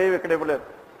నోటేషన్స్ ఇంకా లేవు, ఇక్కడ ఇవ్వలేదు.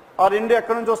 ఆ రెండు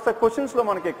ఎక్కడి నుంచి వస్తాయి? క్వశ్చన్స్లో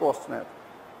మనకి ఎక్కువ వస్తున్నాయి.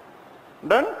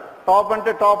 డన్. టాప్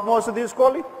అంటే టాప్ మోస్ట్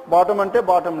తీసుకోవాలి, బాటమ్ అంటే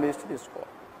బాటమ్ లీస్ట్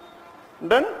తీసుకోవాలి.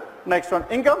 డన్. నెక్స్ట్ వన్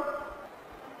ఇంకా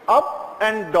అప్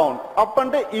అండ్ డౌన్. అప్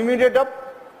అంటే ఇమీడియట్ అప్,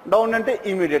 డౌన్ అంటే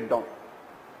ఇమీడియట్ డౌన్.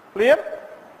 క్లియర్?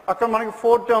 అక్కడ మనకి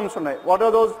 4 టర్మ్స్ ఉన్నాయి. What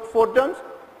are those 4 terms?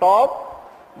 Top,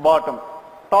 bottom.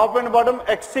 Top and bottom,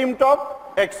 extreme top,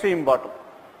 extreme bottom.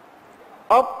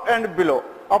 Up and below.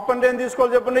 Up అంటే ఏం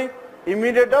తీసుకోవాలి చెప్పండి?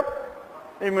 Immediate up,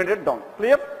 immediate down.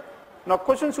 Clear? నా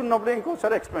క్వశ్చన్స్ ఉన్నప్పుడు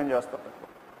ఇంకోసారి ఎక్స్ప్లెయిన్ చేస్తాను.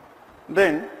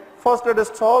 Then first let us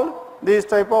solve these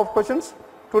type of questions.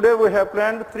 Today we have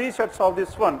planned 3 sets of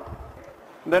this one.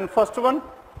 Then first one,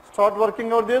 start working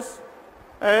out this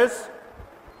as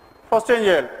first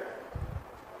angel.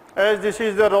 As this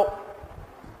is the row.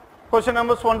 Question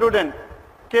numbers 1 to 10.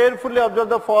 Carefully observe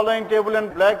the following table and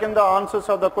blacken the answers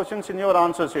of the questions in your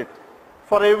answer sheet.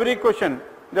 For every question,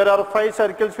 there are 5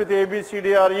 circles with A, B, C, D,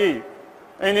 or E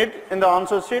in it in the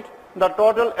answer sheet. The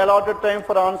total allotted time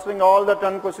for answering all the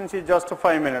 10 questions is just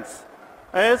 5 minutes.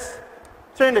 Yes?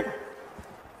 చేయండి.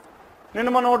 నేను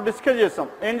మనం discuss చేస్తాం.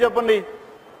 ఏం చెప్పండి?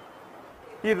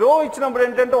 ఈ రో ఇచ్చినప్పుడు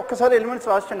ఏంటంటే ఒక్కసారి ఎలిమెంట్స్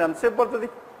రాసండి. ఎంతసేపు పడుతుంది?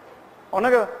 అవునా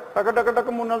కదా? టక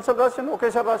 3-4 సార్లు రాసాను,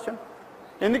 ఒకేసారి రాసాను.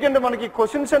 ఎందుకంటే మనకి ఈ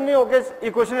క్వశ్చన్స్ అన్నీ ఈ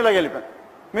క్వశ్చన్ ఇలా వెళ్ళిపోయింది.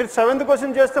 మీరు 7th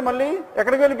క్వశ్చన్ చేస్తే మళ్ళీ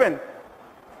ఎక్కడికి వెళ్ళిపోయింది?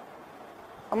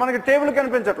 మనకి టేబుల్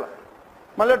కనిపించట్లా.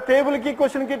 మళ్ళీ టేబుల్కి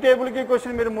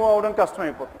క్వశ్చన్ మీరు మూవ్ అవ్వడం కష్టం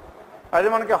అయిపోతుంది. అది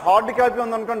మనకి హార్డ్ కాపీ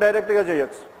ఉందనుకోండి డైరెక్ట్గా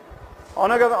చేయొచ్చు.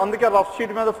 అవునా కదా? అందుకే రఫ్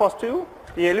షీట్ మీద ఫస్ట్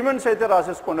ఈ ఎలిమెంట్స్ అయితే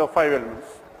రాసేసుకోండి. 5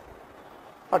 ఎలిమెంట్స్.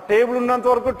 ఆ టేబుల్ ఉన్నంత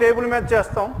వరకు టేబుల్ మీద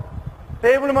చేస్తాం.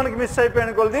 టేబుల్ మనకి మిస్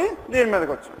అయిపోయిన కొలది దీని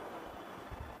మీదకి వచ్చాం.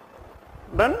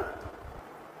 Done?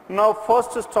 Now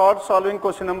first start solving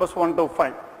question numbers 1 to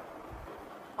 5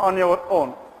 on your own.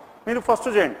 మీరు ఫస్ట్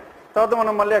చేయండి, తర్వాత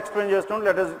మనం మళ్ళీ ఎక్స్ప్లెయిన్ చేస్తున్నాం.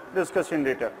 Let us discuss in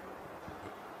detail.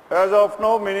 As of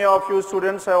now, many of you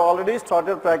students have already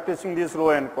started practicing this row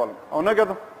and column. అవునా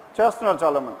కదా? చేస్తున్నారు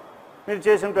చాలామంది. మీరు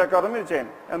చేసిన ప్రకారం మీరు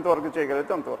చేయండి. ఎంతవరకు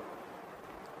చేయగలిగితే అంతవరకు.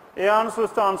 ఏ ఆన్సర్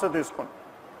వస్తే ఆన్సర్ తీసుకోండి.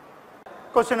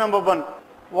 Question number 1.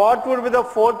 What would be the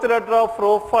 4th letter of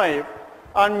row 5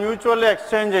 and mutually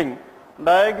exchanging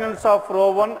diagonals of row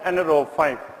 1 and row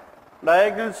 5?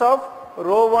 Diagonals of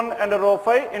row 1 and row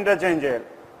 5 interchange చేయాలి.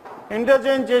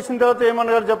 ఇంటర్చేంజ్ చేసిన తర్వాత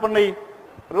ఏమన్నారు చెప్పండి?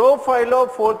 రో 5లో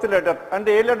 4th లెటర్ అంటే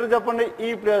ఏ లెటర్ చెప్పండి? ఈ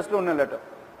ప్లేస్లో ఉన్న లెటర్.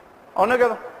 అవునా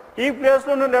కదా? ఈ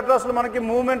ప్లేస్లో ఉన్న లెటర్ అసలు మనకి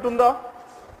మూవ్మెంట్ ఉందా?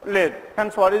 లేదు.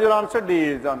 Hence what is your answer? D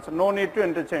is answer. No need to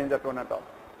interchange that one at all.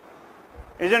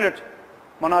 Isn't it?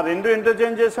 మనం ఆ 2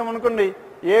 ఇంటర్చేంజ్ చేసామనుకోండి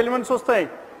ఏ ఎలిమెంట్స్ వస్తాయి?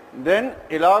 దెన్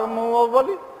ఇలా మూవ్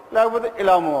అవ్వాలి, లేకపోతే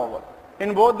ఇలా మూవ్ అవ్వాలి.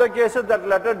 In both the cases that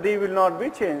letter D will not be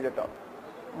change at all.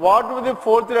 What was the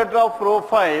 4th letter of row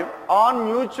 5 on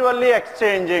mutually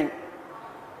exchanging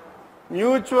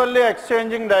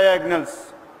diagonals?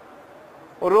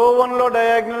 Row 1లో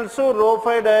diagonals, row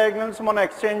 5 diagonals మనం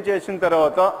exchange చేసిన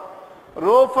తర్వాత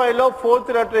row 5లో 4th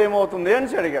letter ఏమవుతుంది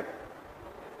అని అడిగారు.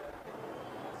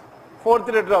 4th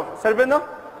letter of సరిపోయిందా?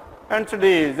 And D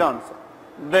is the answer.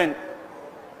 Then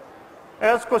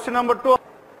as question number 2,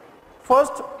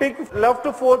 first pick left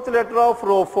 4th letter of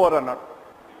row 4 అన్నాడు.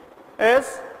 as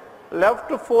left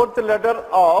 4th letter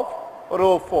of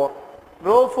row 4.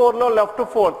 row 4లో left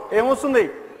 4th ఏమొస్తుంది?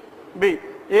 B.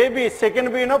 AB second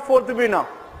B నా 4th B నా?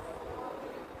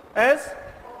 as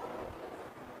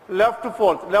left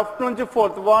 4th, left నుంచి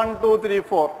 4th 1 2 3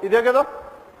 4 ఇదే కదా?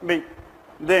 B.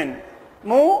 then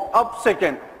move up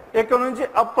second. ఇక్కడ నుంచి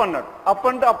up అన్నాడు. అప్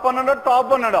అంటే అప్ అన్నాడా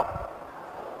టాప్ అన్నాడా?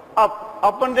 అప్.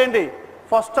 అప్ అంటే ఏంటి?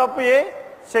 ఫస్ట్ అప్ ఏ,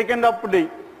 సెకండ్ అప్ డి.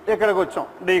 ఎక్కడికి వచ్చాం?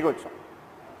 డీకి వచ్చాం.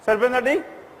 సరిపోయిందండి?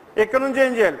 ఇక్కడ నుంచి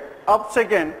ఏం చేయాలి? Up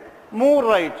second, move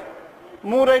right.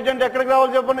 Move right అంటే ఎక్కడికి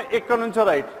రావాలి చెప్పండి? ఇక్కడ నుంచి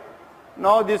right.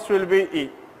 Now this will be ఈ.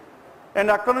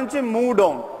 అండ్ అక్కడ నుంచి మూవ్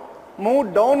డౌన్. మూవ్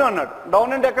డౌన్ అన్నాడు.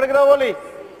 డౌన్ అంటే ఎక్కడికి రావాలి?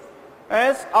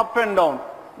 As up and down.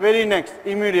 Very next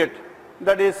immediate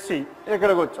that is C.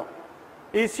 ఎక్కడికి వచ్చాం?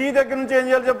 ఈ సి దగ్గర నుంచి ఏం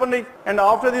చేయాలి చెప్పండి? And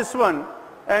after this one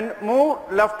and move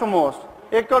left most.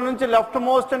 ఇక్కడ నుంచి లెఫ్ట్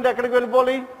మోస్ట్ అంటే ఎక్కడికి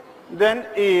వెళ్ళిపోవాలి? దెన్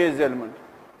ఈ is element.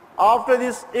 After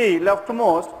this E,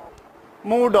 leftmost,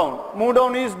 move down. Move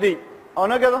down is D.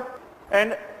 అవునా కదా? And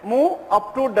move up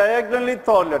to diagonally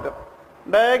 3rd letter.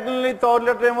 Diagonally 3rd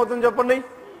letter ఏమవుతుంది చెప్పండి?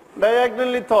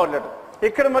 Diagonally 3rd letter.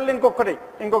 ఇక్కడ మళ్ళీ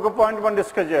ఇంకొక పాయింట్ మనం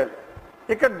డిస్కస్ చేయాలి.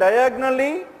 ఇక్కడ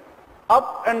diagonally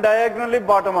up and diagonally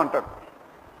bottom అంటాడు.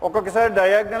 ఒక్కొక్కసారి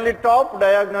డయాగ్నల్లీ టాప్,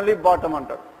 డయాగ్నల్లీ బాటమ్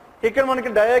అంటాడు. ఇక్కడ మనకి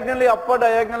డయాగ్నల్లీ అప్,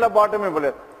 డయాగ్నల్లీ బాటమ్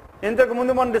ఇవ్వలేదు. ఇంతకు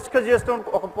ముందు మనం డిస్కస్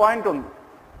చేస్తున్న ఒక పాయింట్ ఉంది.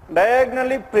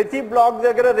 డయాగ్నల్లీ ప్రతి బ్లాక్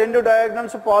దగ్గర 2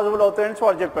 డయాగ్నల్స్ పాసిబుల్ అవుతాయని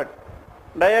వాళ్ళు చెప్పాడు.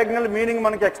 డయాగ్నల్ మీనింగ్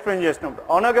మనకి ఎక్స్ప్లెయిన్ చేసినప్పుడు.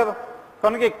 అవునా కదా?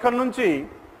 కనుక ఇక్కడ నుంచి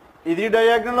ఇది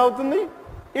డయాగ్నల్ అవుతుంది,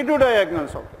 ఇటు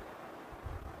డయాగ్నల్స్ అవుతాయి.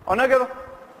 అవునా కదా?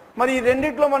 మరి ఈ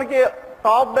రెండిట్లో మనకి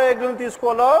టాప్ డయాగ్నల్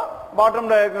తీసుకోవాలా, బాటమ్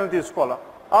డయాగ్నల్ తీసుకోవాలా,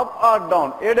 up or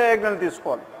down A diagonal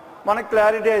తీసుకోవాలి? మనకి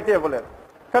క్లారిటీ అయితే ఇవ్వలేదు.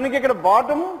 కనుక ఇక్కడ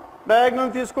బాటమ్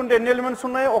డయాగ్నల్ తీసుకుంటే ఎన్ని ఎలిమెంట్స్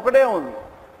ఉన్నాయి? ఒకటే ఉంది.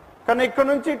 కానీ ఇక్కడ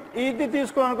నుంచి ఇది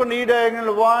తీసుకున్నానుకోండి, ఈ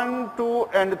డయాగ్నల్ 1 2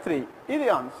 and 3 ఇది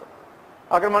ఆన్సర్.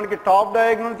 అక్కడ మనకి టాప్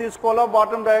డయాగ్నల్ తీసుకోవాలా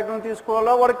బాటమ్ డయాగ్నల్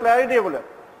తీసుకోవాలా వాడు క్లారిటీ ఇవ్వలేదు.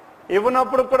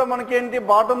 ఇవ్వనప్పుడు కూడా మనకి ఏంటి,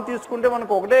 బాటమ్ తీసుకుంటే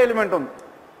మనకు ఒకటే ఎలిమెంట్ ఉంది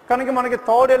కనుక మనకి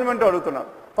థర్డ్ ఎలిమెంట్ అడుగుతున్నారు.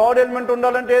 థర్డ్ ఎలిమెంట్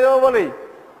ఉండాలంటే ఏదో అవ్వాలి,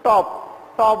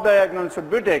 top diagonal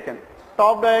should be taken.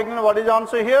 Top diagonal what is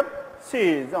answer here, C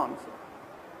is answer.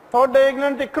 Third diagonal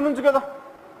అంటే ఇక్కడ నుంచి కదా,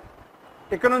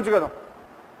 ఇక్కడ నుంచి కదా,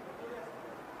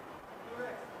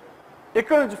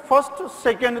 ఇక్కడ నుంచి first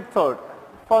second third,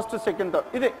 first second third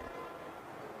ఇదే.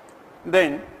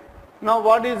 Then now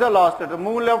what is the last letter?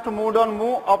 Move left, move down,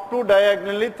 move up to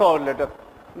diagonally third letter.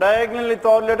 Diagonally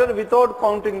third letter without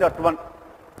counting that one.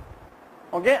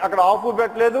 Okay, అక్కడ of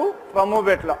పెట్టలేదు, from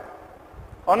పెట్టలా,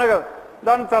 అవునా కదా.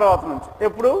 దాని తర్వాత నుంచి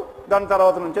ఎప్పుడు దాని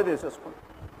తర్వాత నుంచే తీసేసుకోండి.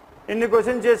 ఇన్ని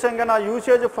క్వశ్చన్ చేసాం కానీ ఆ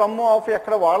యూసేజ్ ఫ్రమ్ ఆఫ్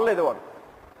ఎక్కడ వాడలేదు వాడు.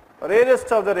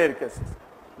 Rarest of the rare cases.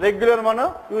 Regular మన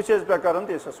యూసేజ్ ప్రకారం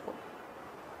తీసేసుకోండి.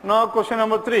 నా question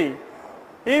number 3,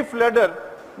 if letter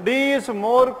D is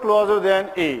more closer than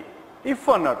A. If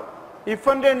అన్నాడు. ఇఫ్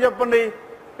అంటే ఏం చెప్పండి,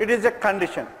 ఇట్ ఈస్ ఎ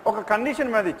కండిషన్. ఒక కండిషన్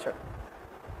మీద ఇచ్చాడు.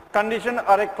 కండిషన్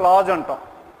ఆర్ ఏ క్లాజ్ అంటాం.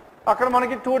 అక్కడ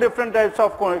మనకి 2 different types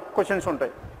ఆఫ్ క్వశ్చన్స్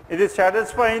ఉంటాయి. ఇది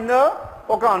సాటిస్ఫై అయిందా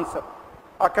ఒక ఆన్సర్,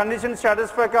 ఆ కండిషన్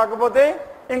సాటిస్ఫై కాకపోతే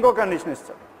ఇంకో కండిషన్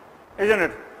ఇస్తాడు, isn't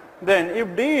it? Then if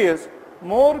D is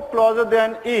more closer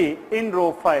than E in row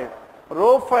 5,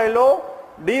 row 5లో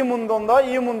D ముందుందా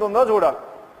E ముందుందా చూడాలి.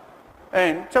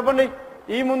 అండ్ చెప్పండి,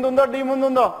 ఈ ముందుందా డి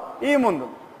ముందుందా, ఈ ముందు.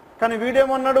 కానీ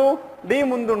వీడేమన్నాడు, డి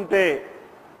ముందుంటే,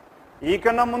 ఈ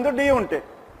కన్నా ముందు డి ఉంటే,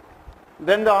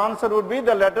 then the answer would be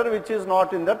the letter which is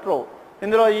not in that రో.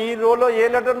 ఇందులో ఈ రోలో ఏ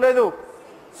లెటర్ లేదు,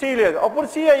 సి లేదు, అప్పుడు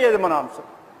సి అయ్యేది మన ఆన్సర్.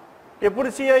 ఎప్పుడు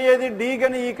సి అయ్యేది, డి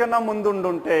కానీ ఈ కన్నా ముందు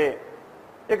ఉండుంటే,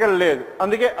 ఇక్కడ లేదు,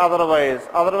 అందుకే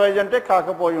అదర్వైజ్ అంటే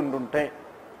కాకపోయి ఉండుంటే.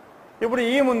 ఇప్పుడు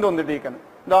ఈ ముందు ఉంది డి కన్నా.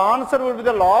 The answer would be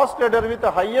the last letter with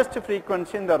highest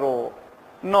frequency in the రో.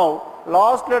 Now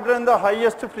last letter in the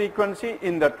highest frequency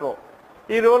in that row.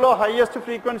 ఈ రోలో హైయెస్ట్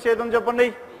ఫ్రీక్వెన్సీ ఏదని చెప్పండి,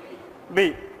 బి.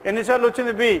 ఎన్నిసార్లు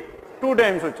వచ్చింది, బి 2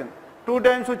 times వచ్చింది. 2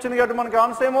 times వచ్చింది కాబట్టి మనకి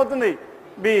ఆన్సర్ ఏమవుతుంది,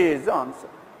 B is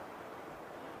answer.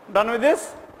 Done with this.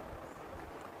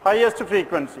 Highest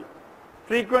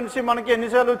frequency మనకి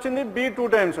ఎన్నిసార్లు వచ్చింది, బి 2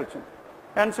 times వచ్చింది,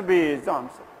 hence B is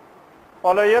answer.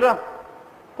 Follow అయ్యారా?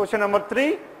 Question number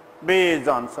 3, B is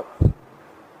answer.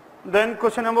 Then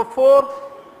question number 4.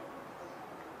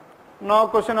 Now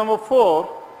question number 4,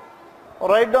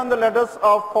 write down the letters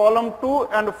of column 2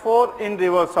 and 4 in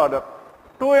reverse order.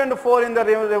 2 and 4 in the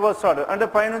reverse order. అంటే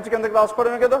పై నుంచి కిందకి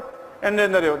రాసుకోవడమే కదా, and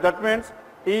in the reverse. That means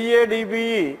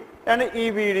EADBE and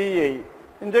EBDAE.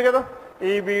 ఇంతే కదా,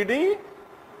 EBDAE,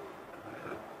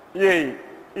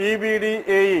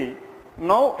 EBDAE.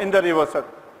 Now in the reverse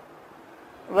order.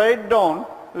 Write down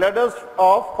letters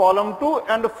of column 2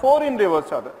 and 4 in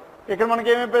reverse order. ఇక్కడ మనకి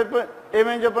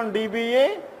ఏమేమి చెప్పండి, DBA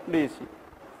DC,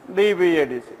 DBA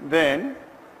DC. Then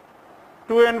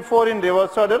 2 and 4 in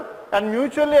reverse order and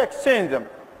mutually exchange them.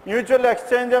 Mutually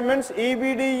exchange them means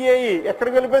EBDAE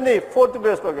ఎక్కడికి వెళ్ళిపోయింది, 4th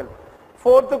place లోకి వెళ్ళి,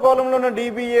 4th column లో ఉన్న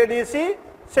DBADC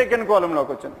 2nd column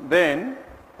లోకి వచ్చింది. Then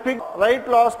pick right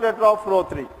last letter of row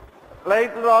 3.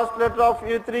 Right last letter of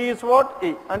E3 is what,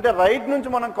 E. అంటే right నుంచి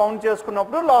మనం కౌంట్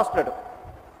చేసుకున్నప్పుడు లాస్ట్ లెటర్.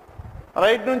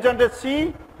 రైట్ నుంచి అంటే C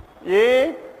A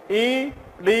E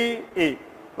D E.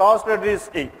 Last letter is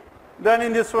E. Then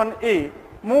in this one E,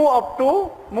 move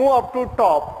up to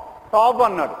top. Top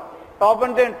అన్నాడు. Top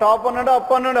అంటే top అన్నాడా,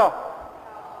 up అన్నాడా,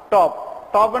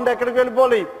 టాప్ అంటే ఎక్కడికి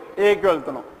వెళ్ళిపోవాలి, ఏకి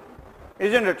వెళ్తున్నాం,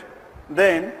 isn't it?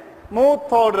 Then move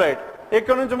third right.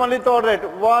 ఇక్కడ నుంచి మళ్ళీ third right,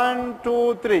 1 2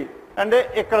 3 అంటే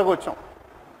ఎక్కడికి వచ్చాం,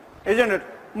 isn't it?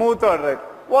 Move third right.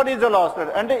 What is the last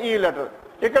letter? అంటే ఈ లెటర్.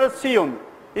 ఇక్కడ C ఉంది.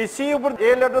 ఈ C ఇప్పుడు ఏ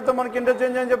లెటర్తో మనకి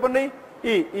ఇంటర్చేంజ్ అని చెప్పండి,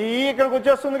 ఈ ఇక్కడికి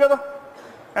వచ్చేస్తుంది కదా.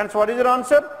 Hence what is your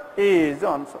answer? E is the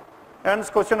answer. Hence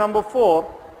question number 4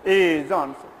 is the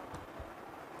answer.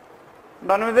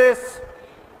 Done with this.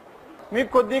 మీకు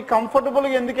కొద్ది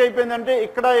కంఫర్టబుల్గా ఎందుకు అయిపోయిందంటే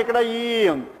ఇక్కడ ఈ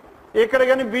ఉంది, ఇక్కడ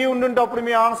కానీ బి ఉండుంటే అప్పుడు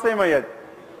మీ ఆన్సర్ ఏమయ్యేది,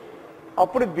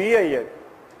 అప్పుడు బి అయ్యేది.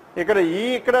 ఇక్కడ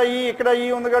ఇక్కడ ఈ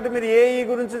ఉంది కాబట్టి మీరు ఏ ఈ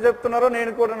గురించి చెప్తున్నారో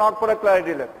నాకు కూడా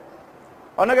క్లారిటీ లేదు,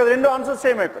 అవునా కదా, 2 ఆన్సర్స్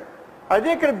సేమ్ అయిపోయాయి. అదే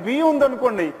ఇక్కడ బి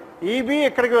ఉందనుకోండి, ఈ బి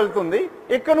ఎక్కడికి వెళ్తుంది,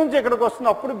 ఇక్కడ నుంచి ఎక్కడికి వస్తుంది,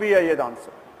 అప్పుడు బి అయ్యేది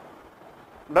ఆన్సర్.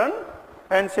 డన్.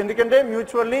 అండ్ ఎందుకంటే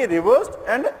mutually reversed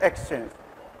and exchange.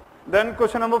 Then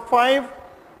question number 5,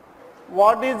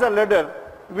 what is the letter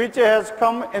which has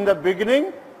come in the beginning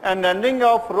and ending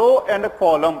of రో అండ్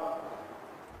కాలమ్.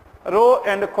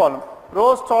 రో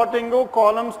స్టార్టింగ్,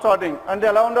 కాలమ్ స్టార్టింగ్ అంటే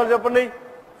ఎలా ఉండాలి చెప్పండి,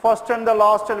 first and the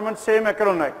last element same ఎక్కడ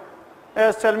ఉన్నాయి.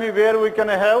 Tell me where we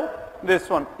can have this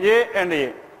one, A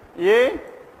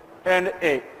and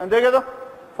A అంతే కదా.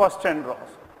 first and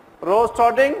row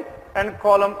starting and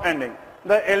column ending.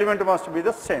 The element must be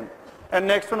the same. And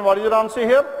next one, what is your answer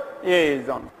here? A is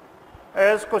on.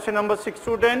 As question number 6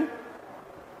 to 10.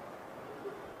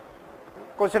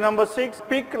 Question number 6,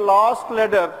 pick last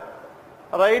letter,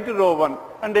 write row 1.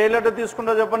 And a letter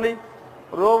తీసుకుంటా చెప్పండి.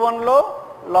 Row 1 లో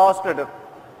last letter.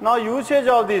 Now usage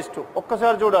of these two.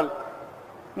 ఒక్కసారి చూడాలి.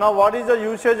 Now what is the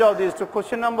usage of these two?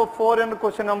 Question number 4 and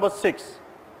question number 6.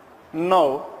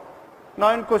 Now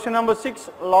in question number 6,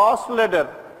 last letter,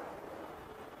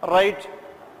 write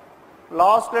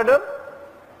last letter,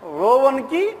 row 1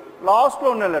 ki last లో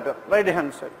ఉన్న letter, right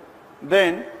hand side.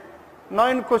 Then now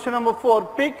in question number 4,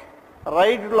 pick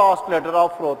right last letter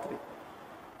of row 3.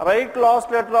 Right last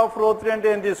letter of row 3 అంటే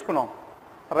ఏం తీసుకున్నాం?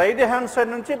 Right hand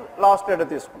side నుంచి last letter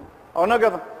తీసుకున్నాం. అవునా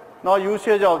కదా? Now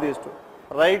usage of these two,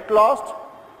 right last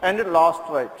and last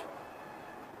right.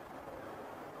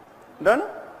 Done?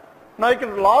 Now you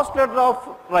can last letter of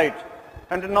right.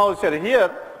 And now sir, here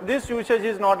this usage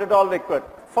is not at all required.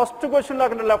 First question లో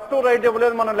అక్కడ left to right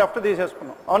ఇవ్వలేదు, మనం left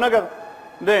తీసేసుకున్నాం. అవునా కదా?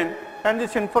 Then and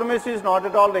this information is not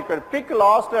at all required. Pick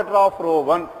last letter of row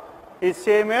 1 is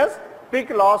same as pick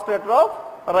last letter of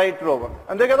right row 1.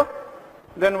 అంతే కదా?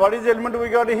 Then what is the element we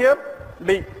got here? D.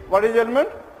 What is the element?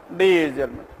 D is the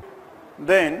element.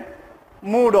 Then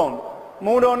move down.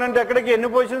 Move down అంటే ఎక్కడికి ఎన్ని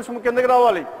positions కిందకి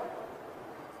రావాలి?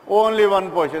 Only one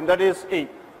position, that is E.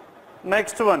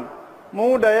 Next one,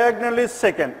 move diagonally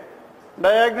second.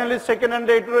 Diagonally second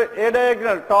అంటే ఇటు ఏ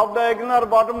diagonal? Top diagonal or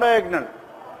bottom diagonal?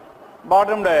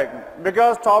 Bottom diagonal.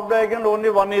 Because top diagonal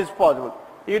only one is possible.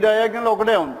 ఈ diagonal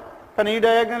ఒకటే ఉంది. కానీ ఈ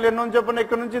diagonal ఎన్ని ఉంది చెప్పండి?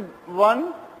 ఇక్కడ నుంచి 1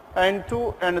 and 2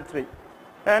 and 3.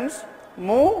 Hence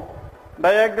move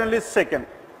diagonally second.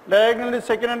 Diagonally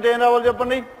second అంటే ఏం రావాలి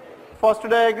చెప్పండి? First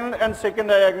diagonal and second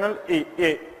diagonal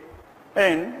A.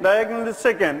 And diagonally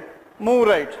second, move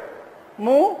right.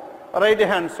 Move right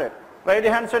hand side. Right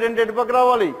hand side అంటే ఎటు పక్క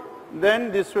రావాలి? Then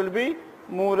this will be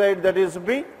move right, that is B.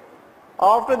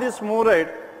 After this move right,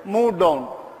 move down.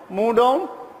 Move down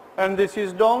and this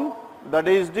is down, that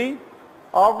is D.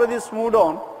 After this move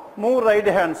down, move right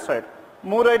hand side.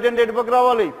 Move right అంటే ఎటు పక్క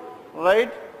రావాలి?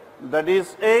 Right, that is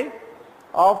A.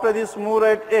 After this move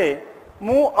right A,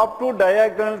 move up to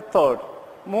diagonal third.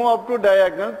 Move up to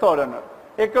diagonal third అన్నారు.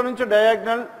 ఇక్కడ నుంచి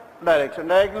diagonal direction.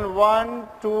 Diagonal 1,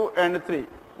 2 and 3.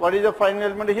 What is the final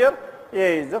element here? A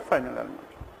is the final element.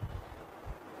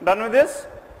 Done with this?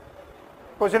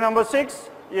 Question number 6,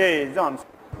 A is the answer.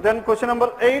 Then question number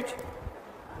 8.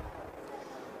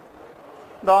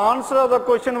 The answer of the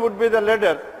question would be the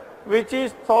letter which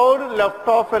is third left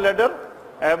of a letter,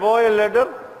 above a letter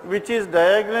which is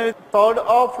diagonally third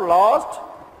of last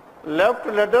left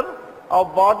letter of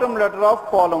bottom letter of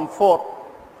column 4.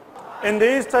 In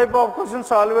these type of questions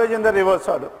always in the reverse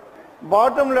order.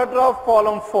 Bottom letter of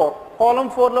column 4. Column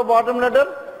 4 lo bottom letter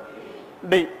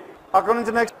D. అక్కడ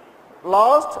నుంచి next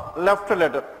last left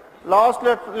letter. Last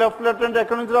left letter అంటే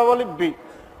ఎక్కడ నుంచి రావాలి? B.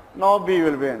 Now B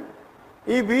will be in.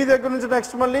 ఈ B దగ్గర నుంచి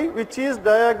next మళ్ళీ which is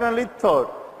diagonally third.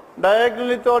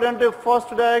 Diagonally third అంటే first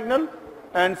diagonal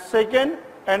and second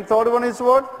and third one is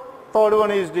what? Third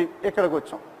one is D. ఎక్కడికి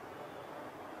వచ్చాం?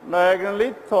 Diagonally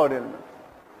third element.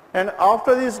 And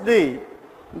after this D,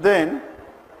 then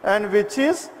and which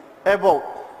is above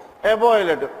a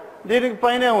letter. దీనికి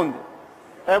పైనే ఉంది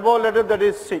above letter, that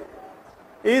is C.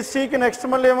 ఈ C కి next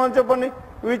మళ్ళీ ఏమని చెప్పండి?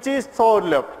 which is third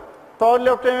left. Third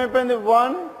left ఏమైపోయింది?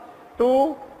 1, 2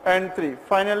 and 3.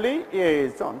 Finally A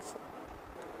is the answer.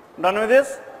 Done with this?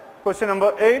 Question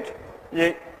number 8, A.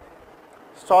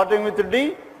 Starting with D,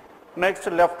 next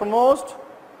leftmost,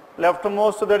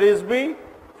 that is B.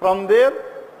 From there,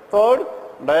 third,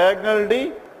 diagonal D,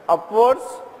 upwards,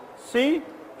 C.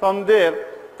 From there,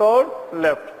 third,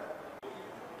 left.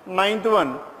 Ninth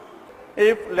one,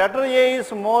 if letter A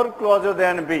is more closer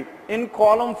than B in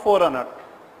column 4 అన్నాడు.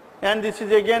 And this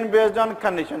is again based on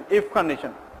condition, if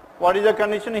condition. What is the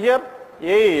condition here?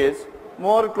 A is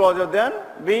more closer than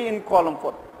B in column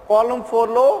 4. Column 4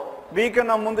 లో B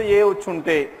కన్నా ముందు A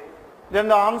వచ్చుంటే, then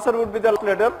the answer would be the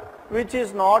letter which is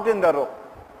not in the row.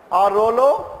 ఆ row లో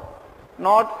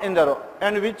not in the row.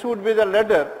 And which would be the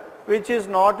letter which is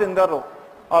not in the row?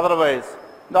 Otherwise,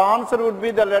 the answer would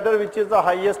be the letter which is the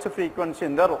highest frequency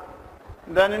in the row.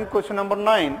 Then in question number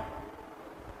 9,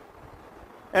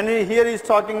 and here he is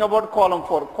talking about column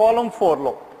 4. Column 4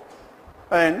 లో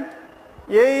and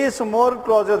A is more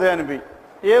closer than B.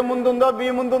 A ముందుందా?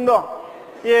 B ముందుందా?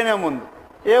 A నే ముందు.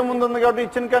 A ముందుంది కాబట్టి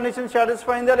ఇచ్చిన condition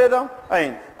satisfy అయిందా లేదా?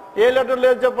 అయింది. ఏ letter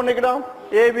లేదు చెప్పండి ఇక్కడ?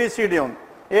 ABCD ఉంది.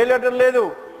 ఏ లెటర్ లేదు?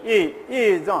 E. E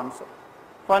is the answer.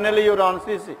 Finally your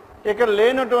answer is C. ఇక్కడ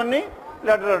లేనటువంటి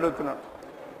లెటర్ అడుగుతున్నాడు.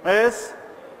 Yes.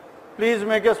 Please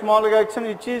make a small correction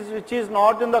which is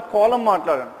not in the column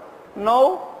matladanడి. Now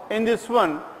in this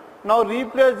one, now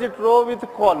replace it row with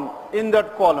column in that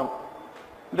column.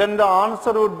 Then the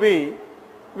answer would be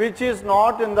which is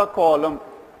not in the column.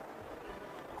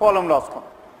 Column రాసుకోండి.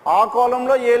 ఆ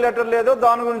కాలంలో ఏ letter లేదో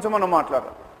దాని గురించి మనం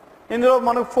మాట్లాడాలి. ఇందులో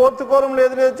మనకు ఫోర్త్ కాలం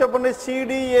లేదు చెప్పండి.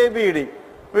 CDABD.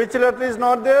 Which letter is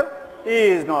not there? E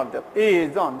is not there. E is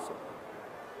the answer.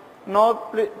 Now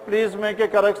please make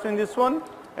a correction in this one.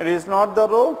 It is not the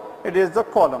row, it is the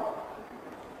column.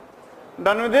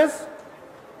 Done with this?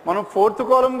 మనం fourth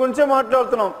కాలం గురించే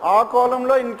మాట్లాడుతున్నాం. ఆ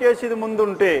కాలంలో in case ఇది ముందు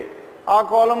ఉంటే ఆ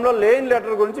కాలంలో లేని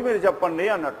లెటర్ గురించి మీరు చెప్పండి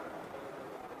అన్నాడు.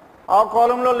 ఆ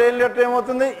కాలంలో లేని లెటర్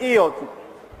ఏమవుతుంది? ఈ అవుతుంది.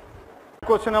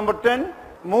 Question number 10.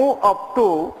 Move up to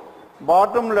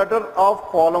bottom letter of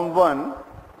column 1,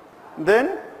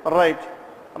 then right.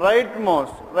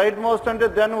 Right most అంటే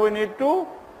then we need to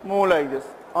move like this.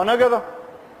 అవునా కదా?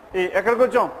 ఈ ఎక్కడికి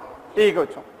వచ్చాం? ఈకి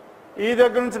వచ్చాం. ఈ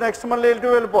దగ్గర నుంచి నెక్స్ట్ మళ్ళీ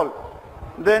వెళ్ళిపోవాలి.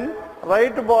 Then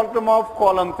right bottom of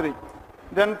column 3.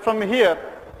 Then from here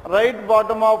right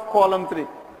bottom of column 3.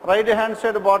 Right hand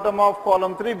side bottom of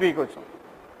column 3 బీకి వచ్చాం.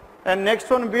 అండ్ నెక్స్ట్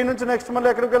వన్ బి నుంచి నెక్స్ట్ మళ్ళీ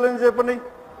ఎక్కడికి వెళ్ళని చెప్పండి.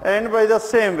 And by the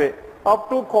same way up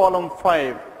to column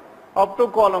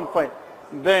 5.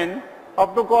 Then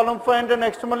up to column 5 అంటే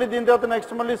next మళ్ళీ దీని తర్వాత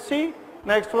నెక్స్ట్ మళ్ళీ C,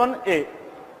 next one A.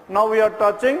 Now we are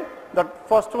touching that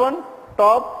first one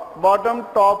top,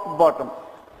 bottom.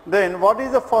 Then what is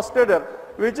the first letter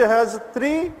which has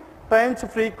 3 times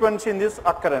frequency in this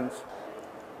occurrence?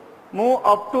 Move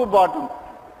up to bottom.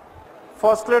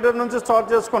 First letter నుంచి start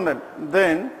చేసుకోండి.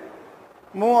 Then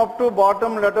move up to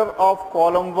bottom letter of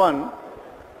column 1.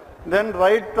 Then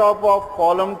right top of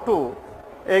column 2.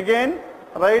 Again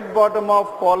right bottom of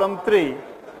column 3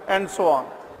 and so on.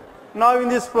 Now in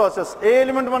this process A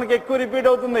element మనకి ఎక్కువ repeat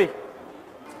అవుతుంది?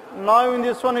 Now in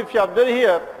this one, if you observe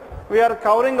here, we are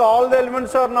covering all the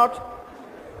elements or not?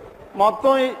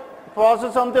 మొత్తం ఈ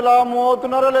process అంతా ఇలా move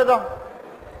అవుతున్నారా లేదా?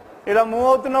 ఇలా మూవ్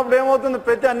అవుతున్నప్పుడు ఏమవుతుంది?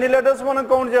 ప్రతి అన్ని లెటర్స్ మనం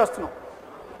కౌంట్ చేస్తున్నాం.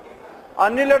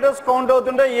 అన్ని లెటర్స్ కౌంట్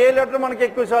అవుతుంటే ఏ లెటర్ మనకి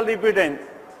ఎక్కువసార్లు రిపీట్ అయింది?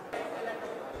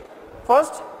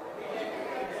 First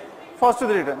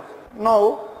 3 times. Now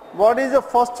what is the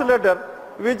first letter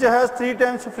which has 3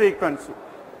 times frequency?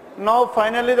 Now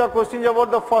finally the question is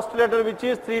about the first letter which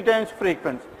is 3 times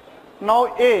frequency. Now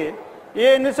A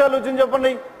ఎన్నిసార్లు వచ్చింది చెప్పండి?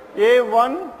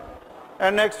 A1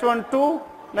 and next one 2,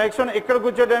 next one ఇక్కడికి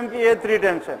వచ్చే టైంకి A 3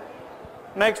 times.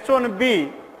 Next one B.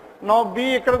 Now B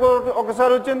ఇక్కడికి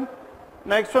ఒకసారి వచ్చింది.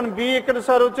 Next one B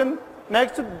ఇక్కడసారి వచ్చింది.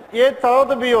 నెక్స్ట్ A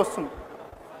తర్వాత B వస్తుంది.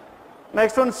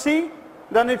 Next one C.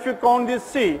 Then if you count this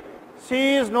C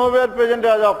is nowhere present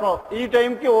as of now. ఈ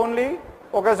టైంకి ఓన్లీ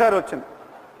ఒకసారి వచ్చింది.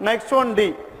 నెక్స్ట్ వన్ D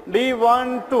 1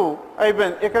 2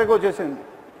 అయిపోయింది, ఇక్కడికి వచ్చేసింది.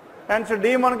 అండ్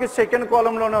డి మనకి సెకండ్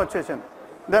కాలంలోనే వచ్చేసింది.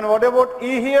 దెన్ వాట్ అబౌట్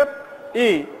ఈ హియర్?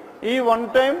 ఈ 1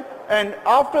 time and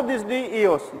after this D ఈ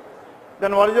వస్తుంది.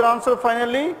 Then what is your answer?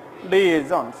 Finally D is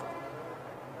the answer.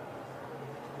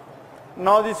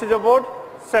 Now this is about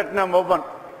set number 1.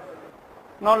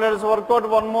 Now let us work out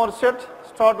one more set.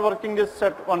 Start working this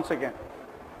set once again.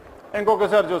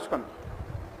 ఇంకొకసారి చూసుకోండి.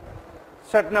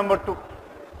 Set number 2.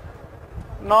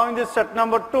 Now in this set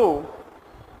number 2,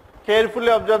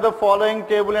 carefully observe the following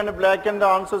table and blacken the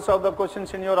answers of the questions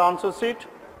in your answer sheet.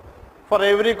 For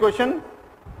every question,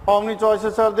 how many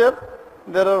choices are there?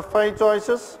 There are 5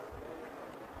 choices.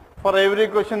 For every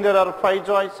question there are 5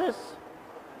 choices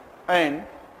and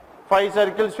 5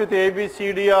 circles with A, B,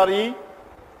 C, D or E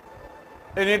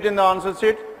in it in the answer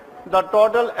sheet. The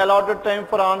total allotted time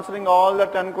for answering all the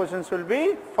 10 questions will be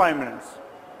 5 minutes.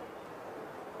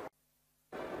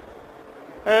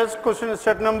 As question is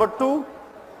set number 2.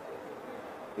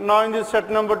 Now in this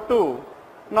set number 2,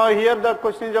 now here the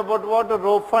question is about what?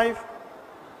 Row 5.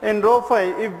 In row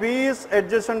 5, if B is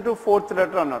adjacent to 4th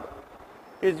letter or not?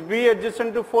 Is B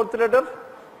adjacent to 4th letter?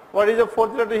 What is the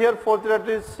 4th letter here? 4th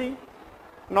letter is C.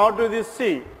 Now to this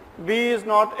C, B is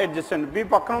not adjacent. B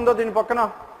pakkana unda dini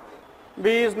pakkana? B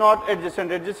is not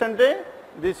adjacent. Adjacent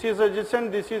this is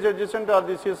adjacent, this is adjacent or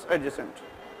this is adjacent.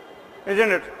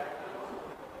 Isn't it?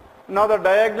 Now the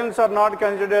diagonals are not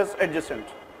considered as adjacent.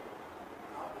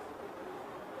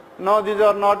 Now these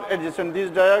are not adjacent. These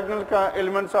diagonal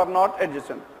elements are not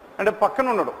adjacent. And a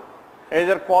pakkana unnadu.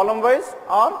 Either column wise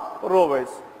or row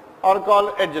wise are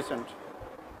called adjacent.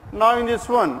 Now in this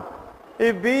one,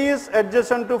 if B is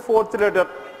adjacent to 4th letter,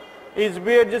 is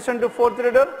B adjacent to 4th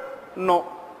letter? No.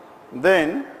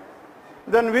 Then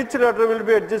which letter will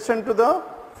be adjacent to the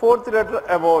 4th letter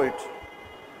above it?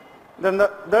 Then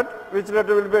that which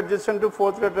letter will be adjacent to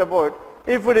 4th letter above it?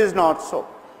 If it is not so,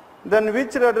 then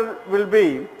which letter will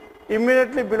be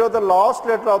immediately below the last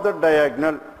letter of the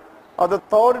diagonal? or the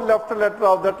third left letter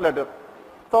of that letter.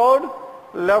 Third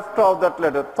left of that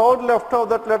letter. Third left of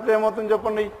that letter ఏమవుతుంది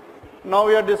చెప్పండి. Now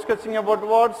we are discussing about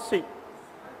what? C.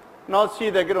 Now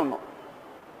C దగ్గర ఉన్నాం.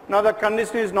 Now the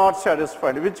condition is not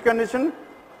satisfied. Which condition?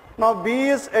 Now B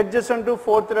is adjacent to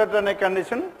fourth letter అనే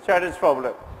condition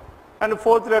satisfiable. And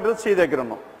fourth letter C దగ్గర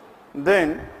ఉన్నాం. Then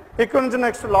ఇక్కడ నుంచి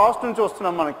next last నుంచి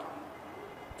వస్తున్నాం మనకి.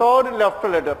 Third left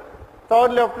letter.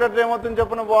 Third left letter ఏమవుతుంది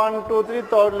చెప్పండి. 1 2 3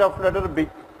 థర్డ్ లెఫ్ట్ లెటర్ B.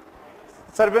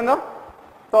 సరిపోయిందా?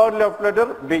 Third left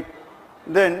letter B.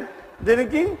 Then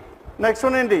దీనికి నెక్స్ట్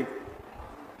వన్ ఏంటి?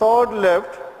 Third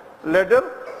left letter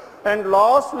and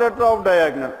last letter of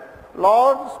diagonal.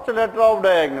 Last letter of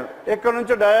diagonal. ఇక్కడ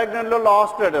నుంచి డయాగ్నల్లో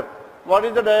last letter. What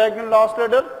is the diagonal last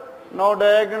letter? Now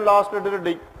diagonal last letter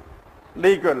D.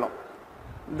 Dకి వెళ్ళాం.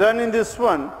 Then in this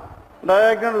one,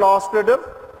 diagonal last letter,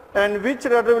 and which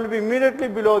letter will be immediately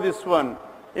below this one?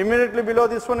 Immediately below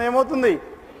this one ఏమవుతుంది?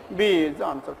 B is the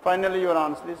answer. Finally your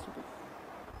answer is B.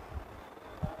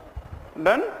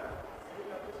 Done?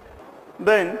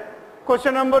 Then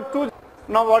question number 2.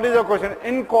 Now what is the question?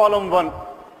 In column 1,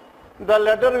 the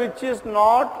letter which is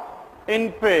not in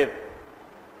pair.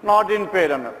 Not in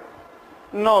pair అన్నారు.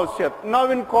 No sir. Now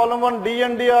in column 1, D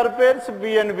and D are pairs,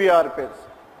 B and B are pairs.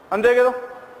 అంతే కదా?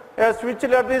 Yes, which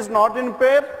letter is not in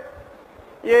pair?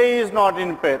 A is not in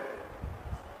pair.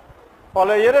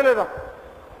 Follow అయ్యారా లేదా?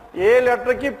 ఏ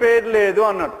లెటర్కి పేరు లేదు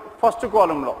అన్నాడు first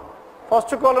కాలంలో.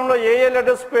 First కాలంలో ఏ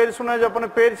లెటర్స్ పేర్స్ ఉన్నాయో చెప్పండి.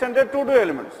 పేర్స్ అంటే 2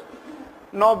 elements.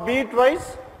 No B twice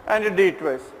and D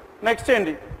twice. Next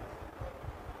ఏంటి?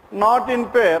 Not in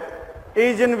pair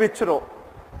is in which రో?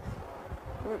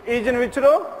 ఈజ్ ఇన్ విచ్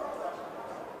రో?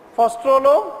 ఫస్ట్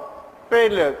రోలో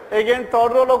పేరు లేదు. అగైన్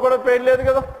థర్డ్ రోలో కూడా పేరు లేదు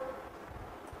కదా.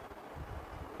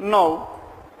 Now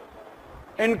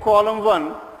in column 1,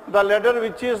 the letter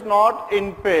which is not in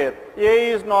pair, A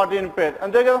is not in pair.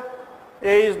 అంతే కదా?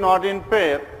 A is not in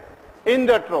pair. In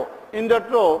that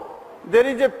row there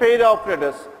is a pair of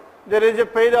letters. There is a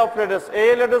pair of letters. A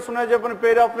letters ఉన్నాయి చెప్పండి.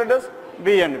 pair of letters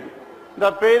B and B.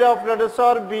 The pair of letters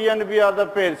are B and B are the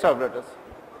pairs of letters.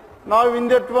 Now in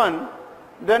that one,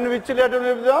 then which letter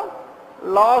will be the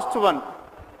last one?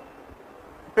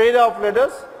 Pair of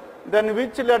letters. Then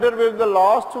which letter will be the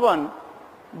last one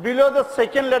below the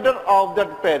second letter of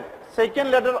that pair? Second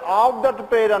letter of that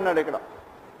pair అన్నాడు ఇక్కడ.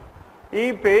 ఈ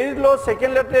పేర్లో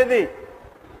second letter ఏది?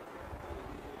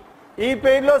 ఈ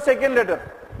పేర్లో second letter.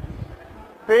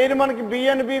 పేరు మనకి B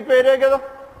and B పేరే కదా.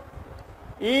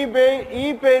 ఈ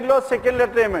పేర్లో సెకండ్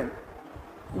లెటర్ ఏమైంది?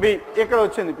 B. ఇక్కడ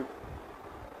వచ్చింది B.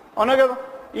 అవునా కదా?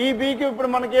 ఈ Bకి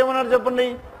ఇప్పుడు మనకి ఏమన్నారు చెప్పండి.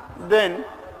 Then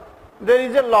there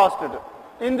is a last letter.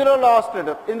 ఇందులో last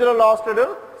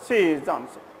letter C is the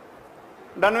answer.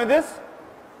 Done with this?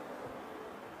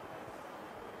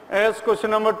 Yes, question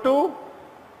number 2.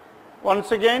 Once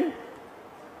again,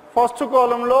 first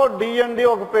కాలంలో D and D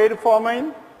ఒక పేరు ఫామ్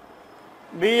అయింది.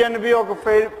 B and B ఒక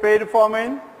పేరు ఫామ్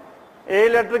అయింది. ఏ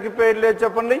లెటర్కి పేరు లేదు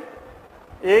చెప్పండి.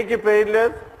 ఏకి పేరు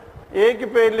లేదు. ఏకి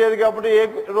పేరు లేదు కాబట్టి ఏ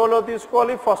రోలో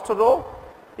తీసుకోవాలి? First row.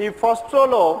 ఈ ఫస్ట్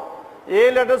రోలో ఏ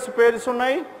లెటర్స్ పేర్స్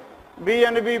ఉన్నాయి? B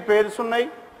and B పేర్స్ ఉన్నాయి.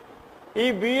 ఈ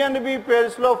B and B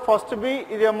పేర్స్లో first B,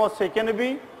 ఇదేమో సెకండ్ B.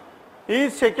 ఈ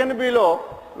సెకండ్ Bలో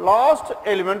లాస్ట్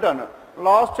ఎలిమెంట్ అన్నాడు.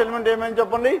 లాస్ట్ ఎలిమెంట్ ఏమని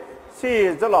చెప్పండి? C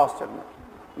is the last element.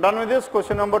 Done with this?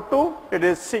 Question number 2, it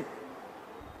is C.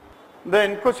 Then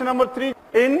question number 3,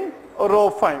 in row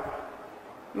 5.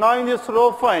 Now in this row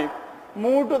 5,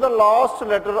 move to the last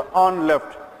letter on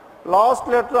left. Last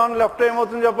letter on left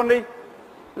ఏమవుతుంది చెప్పండి?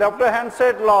 Left hand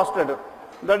side last letter,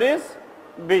 that is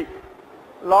B.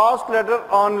 Last letter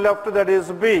on left, that is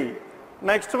B.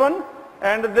 Next one,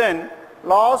 and then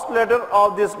last letter of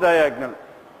this diagonal.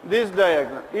 This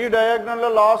diagonal. ఈ diagonal లో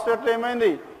last letter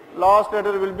ఏమైంది? Last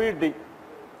letter will be D.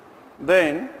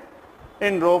 Then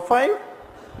in row 5,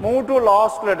 move to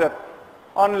last letter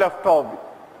on left of B.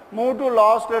 Move to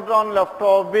last letter on left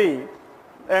of B,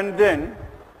 and then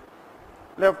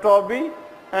left of B,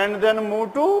 and then move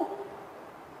to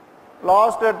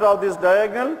last letter of this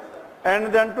diagonal, and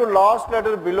then to last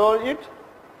letter below it.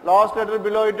 Last letter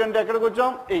below it అంటే ఎక్కడికి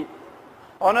వచ్చాం? E.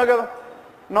 అవునా కదా?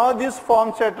 Now this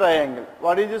forms a triangle.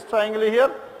 What is this triangle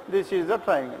here? This is the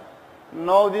triangle.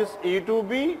 Now this E to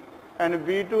B and B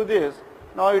to this,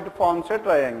 now it forms a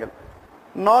triangle.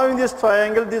 Now in this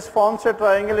triangle, this forms a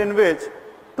triangle in which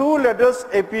 2 letters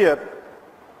appear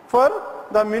for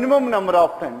the minimum number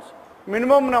of times.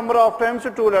 Minimum number of times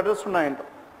 2 letters ఉన్నాయంట.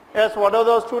 Yes, what are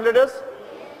those 2 letters?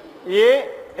 A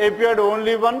appeared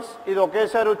only once. ఇది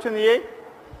ఒకేసారి వచ్చింది A.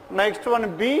 Next one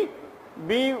B.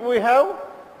 B we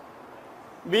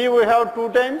have 2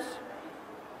 times,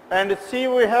 and C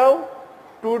we have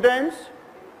 2 times,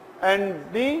 and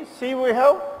D, C we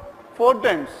have 4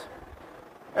 times.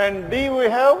 And D we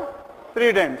have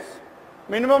 3 times.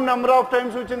 Minimum number of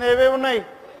times which in A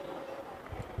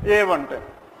 1 time.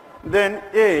 Then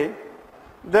A,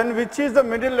 then which is the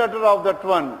middle letter of that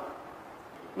one?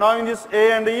 Now in this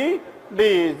A and E, D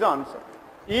is the answer.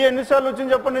 E ఎన్నిసార్లు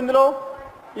వచ్చింది చెప్పండి ఇందులో?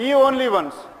 E only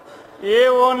once, A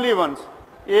only once,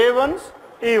 A once,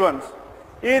 E once.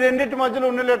 ఈ రెండింటి మధ్యలో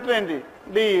ఉన్న letter ఏంటి?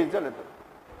 D is the letter.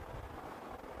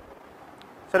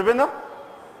 సరిపోయిందా?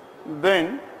 Then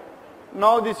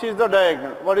now this is the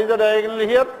diagonal. What is the diagonal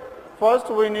here? First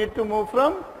we need to move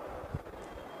from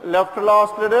left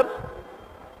last letter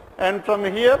and from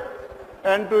here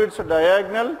and to its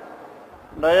diagonal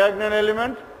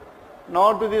element, now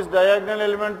to this diagonal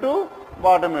element to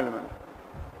bottom element.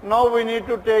 Now we need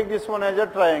to take this one as a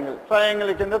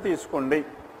triangle కింద తీసుకోండి.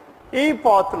 ఈ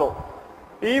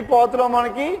path లో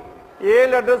మనకి ఏ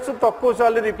letters తక్కువ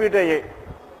సార్లు repeat అయ్యాయి?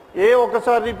 ఏ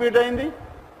ఒకసారి repeat అయింది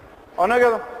అవునా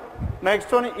కదా.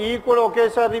 నెక్స్ట్ వన్ ఈ కూడా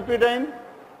ఒకేసారి రిపీట్ అయింది.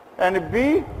 అండ్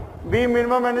బి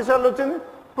మినిమం ఎన్నిసార్లు వచ్చింది?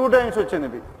 2 times వచ్చింది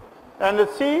B. And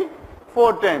C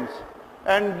 4 times.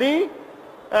 And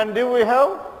D we have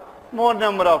more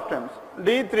number of times. D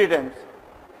 3 times.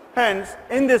 Hence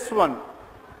in this one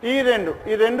ఈ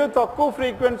రెండు తక్కువ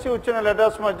ఫ్రీక్వెన్సీ వచ్చిన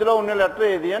లెటర్స్ మధ్యలో ఉన్న లెటర్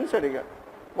ఏది అని అడిగారు.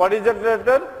 What is that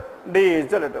letter? D is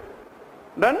the letter.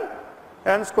 Done?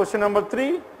 Hence question number 3,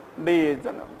 D is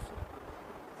the answer.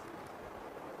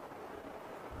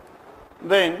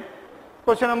 Then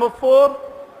question number 4,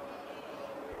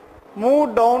 move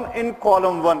down in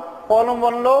column 1. Column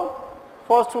 1 లో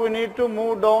first we need to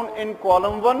move down in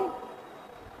column 1.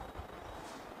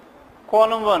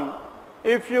 Column 1.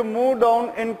 If you move down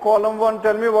in column 1,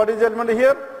 tell me what is the element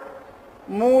here?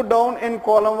 Move down in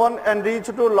column 1 and reach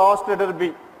to last letter B.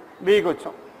 B కి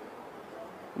వచ్చాం.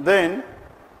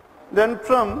 Then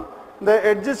from the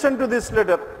adjacent to this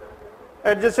letter,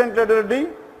 adjacent letter D,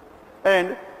 and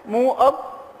move up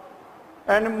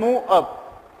and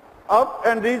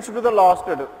reach to the last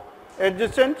letter.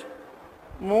 Adjacent,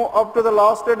 move up to the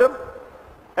last letter,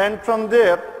 and from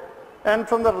there and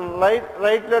from the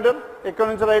right letter,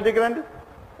 right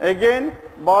again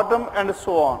bottom and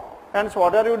so on. And so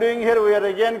what are you doing here? We are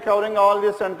again covering all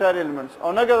these entire elements.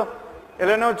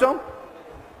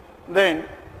 Then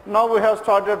now we have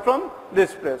started from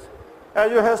this place. As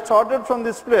you have started from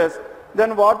this place, then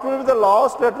what will be the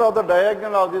last letter of the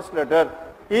diagonal of this letter?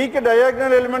 E ki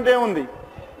diagonal element emundi?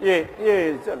 A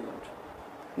is the element.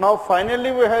 Now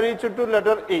finally we have reached to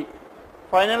letter E.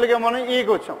 Finally ga mana E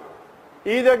ki vacham.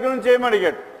 E దగ్గర నుంచి ఏం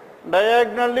అడిగాడు?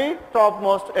 Diagonally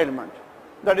topmost element.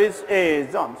 That is A is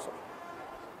the answer.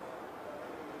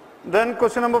 Then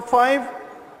question number 5,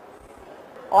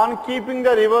 on keeping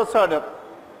the reverse order,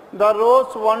 the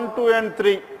rows 1, 2 and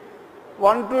 3.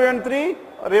 1, 2 and 3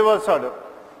 reverse order.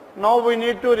 Now we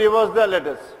need to reverse the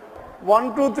letters.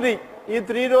 1, 2, 3. ఈ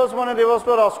 3 rows మనం reverse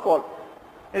లో రాసుకోవాలి,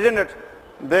 isn't it?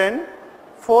 Then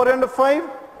 4 and 5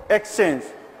 exchange.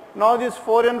 Now this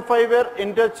 4 and 5 were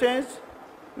interchanged.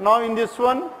 Now in this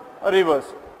one reverse.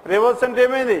 Reverse అంటే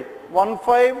ఏమైంది? 1,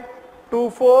 5, 2,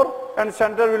 4 and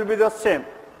center will be the same,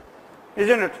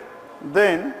 isn't it?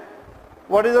 Then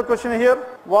what is the question here?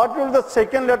 What will the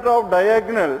second letter of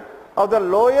diagonal of the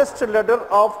lowest letter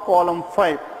of column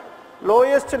 5?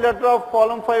 Lowest letter of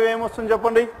column 5 ఏం వస్తుంది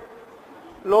చెప్పండి?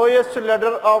 Lowest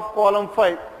letter of column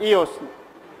 5 E వస్తుంది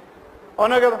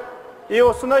అవునా కదా. E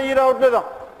వస్తుందా? E రావట్లేదా?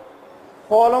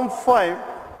 column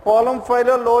 5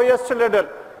 లో lowest letter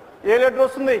A letter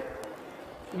వస్తుంది?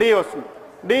 D వస్తుంది.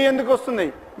 D ఎందుకు వస్తుంది?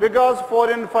 Because 4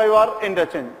 and 5 are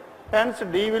interchanged. Hence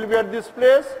D will be at this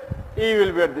place, E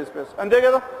will be at this place. అంతే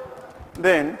కదా.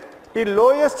 Then ఈ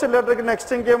లోయెస్ట్ లెటర్ కి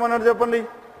నెక్స్ట్ ఇంకేమన్నారు చెప్పండి?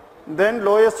 Then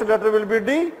lowest letter will be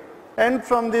D, and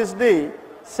from this D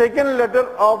second letter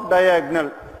of diagonal.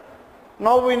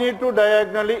 Now we need to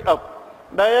diagonally up.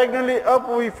 Diagonally up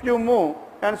if you move,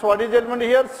 and so what is the element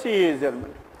here? C is the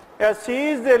element. As C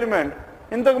is the element,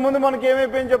 ఇంతకు ముందు మనకి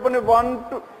ఏమైపోయింది చెప్పండి? 1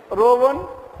 row 1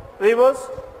 reverse,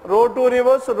 row 2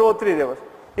 reverse, row 3 reverse.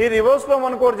 ఈ reverse లో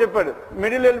మనకు ఒకటి చెప్పాడు,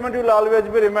 middle element will always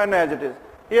be remain as it is.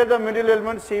 Here the middle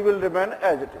element C will remain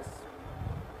as it is.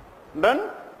 Done?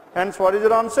 Hence what is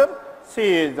your answer? C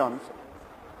is the answer.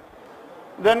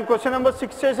 Then question number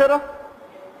 6 చేశారా?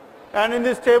 And in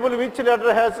this table which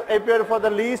letter has appeared for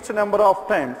the least number of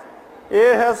times? A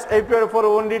has appeared for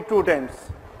only 2 times.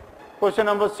 Question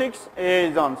number 6, A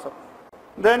is the answer.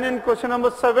 Then in question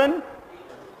number 7,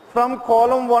 from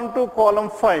column 1 to column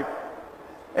 5,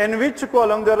 in which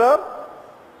column there are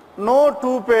no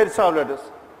 2 pairs of letters?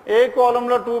 A column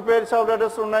లో 2 pairs of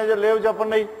letters ఉన్నాయో లేవు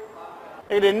చెప్పండి.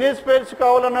 ఇక్కడ ఎన్ని pairs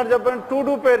కావాలన్నారు చెప్పండి?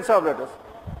 2 pairs of letters.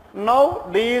 Now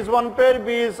D is 1 pair, B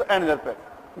is another pair.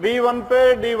 B1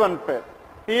 pair, D1 pair.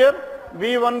 Here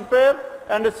B1 pair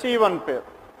and C1 pair.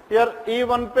 Here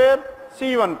E1 pair,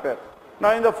 C1 pair.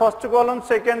 Now in the first column,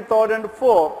 second, third and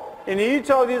fourth, in each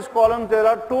of these columns there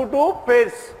are two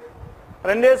pairs.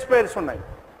 Rendes pairs unnai.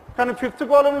 Kani fifth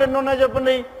column lo enni unnai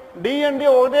cheppandi? D and D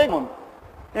okate undi.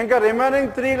 Inka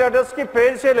remaining 3 letters ki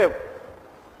pairs e levu.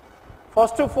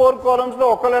 First 4 columns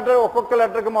lo ఒక్కొక్క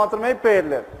letter ki maatrame pair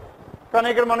levu.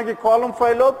 Kani ikkada manaki column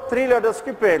 5 lo 3 letters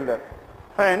ki pair levu.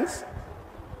 Hence,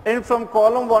 in from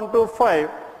column 1 to 5,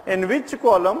 in which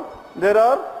column there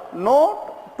are no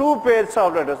 2 pairs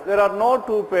of letters. There are no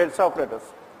 2 pairs of letters.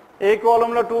 A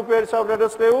column lo 2 pairs of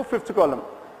letters levu, fifth column.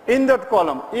 In that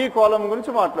column, ee column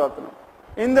gurinchi maatladutunnam.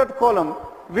 In that column,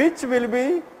 which will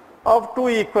be of 2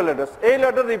 equal letters. A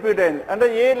letter repeat ayindi, and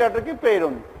A letter ki pair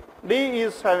undi. D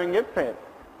is having a pair.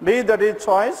 D, that is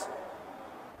choice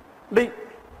D.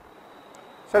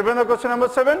 Saripinda question number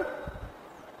 7.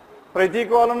 ప్రతి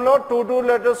కాలంలో 2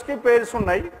 letters కి pairs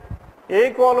ఉన్నాయి. ఏ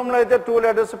కాలంలో అయితే 2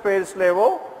 letters pairs లేవో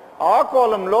ఆ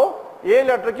కాలంలో ఏ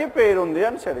letter కి పేర్ ఉంది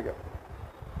అని సరిగా.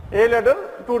 ఏ letter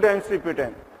 2 times repeat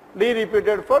అయింది. D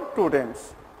repeated for 2 times.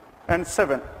 And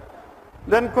 7.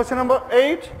 Then question number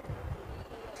 8.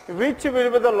 Which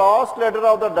will be the last letter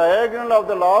of the diagonal of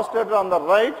the last letter on the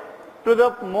right to the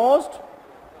most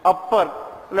upper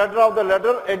letter of the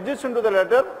letter adjacent to the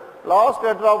letter last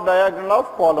letter of diagonal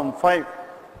of column 5.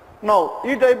 Now,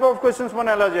 this type of questions man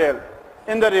ela cheyali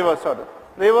in the reverse order.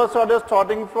 Reverse order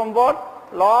starting from what?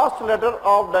 Last letter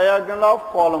of diagonal of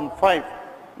column 5.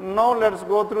 Now let us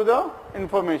go through the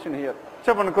information here.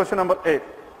 Cheppandi question number 8.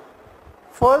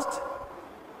 First,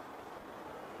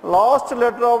 last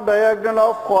letter of diagonal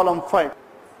of column 5.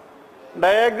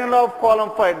 Diagonal of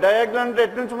column 5. Diagonal ante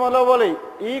etu nunchi modelu avvali?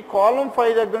 Ee column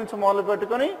 5 దగ్గర నుంచి మొదలు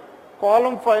పెట్టుకొని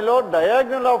column 5 లో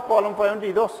diagonal of column 5 అంటే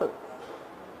ఇది వస్తుంది.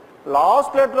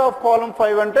 Last letter of column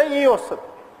 5 అంటే ఈ వస్తుంది.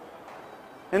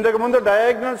 ఇంతకుముందు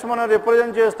డయాగ్నల్స్ మనం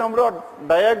రిప్రజెంట్ చేసినప్పుడు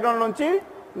డయాగ్నల్ నుంచి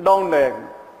down diagonal.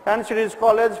 Hence it is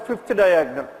called as fifth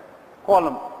diagonal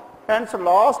column. Hence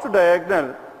last diagonal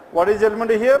what is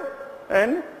element here?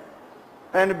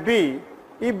 And B.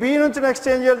 ఈ బి నుంచి నెక్స్ట్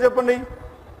ఏం చేయాలి చెప్పండి?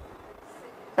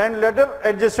 And letter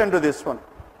adjacent to this one.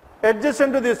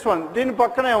 Adjacent to this one, దీని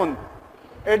పక్కనే ఉంది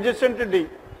adjacent D.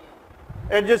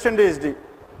 Adjacent is D.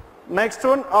 Next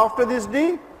one after this D,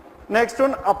 next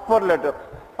one upper letter.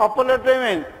 Upper letter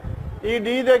means E D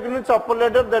దగ్గర నుంచి upper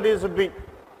letter, that is B.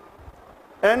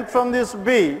 And from this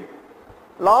B,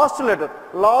 last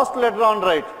letter on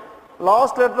right.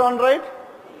 Last letter on right,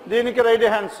 దీనికి right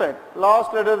hand side.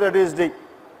 Last letter, that is D.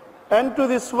 And to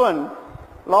this one,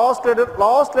 last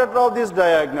letter of this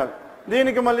diagonal.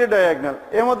 దీనికి మళ్ళీ diagonal.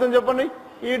 ఏమవుతుంది చెప్పండి?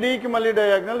 ఈ D కి మళ్ళీ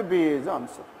diagonal, B is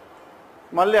answer.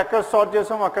 మళ్ళీ ఎక్కడ స్టార్ట్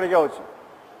చేసాం అక్కడికే వచ్చాం.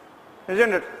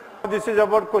 Isn't it? This is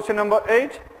about question number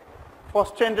 8.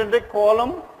 First ఏంటంటే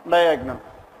column diagonal.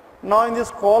 Now in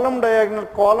this column diagonal,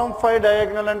 column 5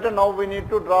 diagonal అంటే now we need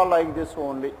to draw like this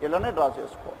only. ఇలానే డ్రా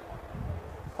చేసుకోవాలి.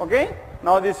 Okay?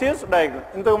 Now this is diagonal.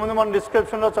 ఇంతకుముందు మనం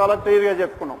డిస్క్రిప్షన్లో చాలా క్లియర్గా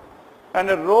చెప్పుకున్నాం. And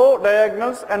row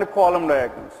diagonals and column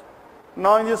diagonals.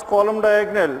 Now in this column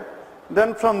diagonal,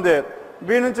 then from there,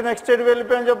 B నుంచి నెక్స్ట్ స్టేట్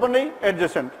వెళ్ళిపోయాను చెప్పండి,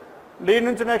 adjacent. D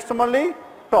నుంచి నెక్స్ట్ మళ్ళీ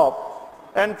top.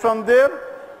 And from there,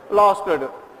 last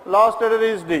letter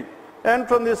is D. And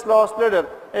from this last letter,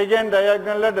 again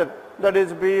diagonal letter, that is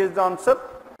B is the answer.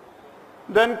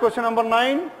 Then question number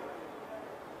 9.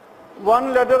 One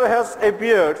letter has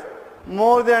appeared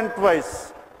more than twice.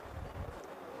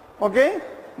 Okay?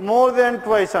 More than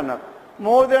twice another.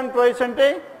 More than twice ante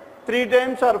 3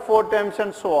 times or 4 times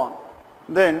and so on.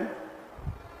 Then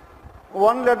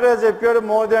one letter has appeared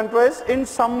more than twice in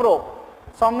some row.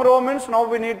 Some row means now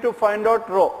we need to find out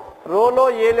row. రోలో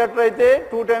ఏ letter అయితే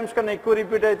 2 times కన్నా ఎక్కువ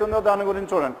repeat అవుతుందో దాని గురించి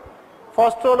చూడండి.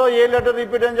 First రోలో ఏ letter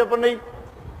repeat అని చెప్పండి?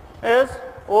 Yes,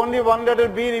 only 1 letter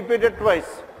B repeated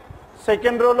twice.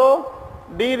 Second రోలో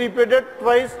D repeated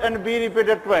twice and B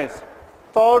repeated twice.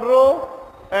 Third row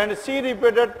and C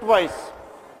repeated twice.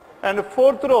 And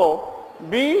fourth row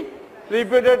B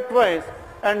repeated twice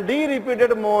and D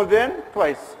repeated more than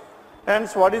twice.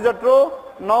 Hence what is that row?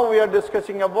 Now we are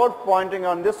discussing about pointing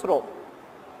on this row.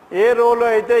 ఏ రోలో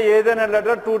అయితే ఏదైనా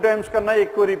letter 2 times కన్నా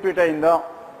ఎక్కువ repeat అయిందా?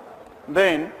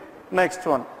 Then next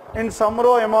one, in some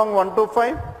రో among 1 to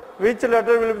 5, which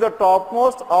letter will be the top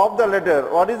most of the letter?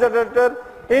 What is the letter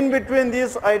in between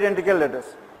these identical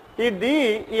letters? ఈ D,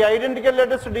 ఈ identical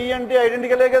letters D అంటే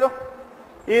ఐడెంటికలే కదా.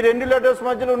 ఈ రెండు letters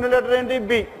మధ్యలో ఉన్న letter ఏంటి?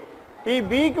 బి. ఈ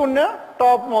బికి ఉన్న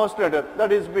top most letter,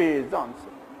 that is B is the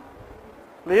answer.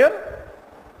 Clear?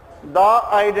 The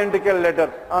identical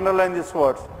letter, underline this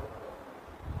words.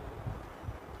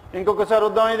 ఇంకొకసారి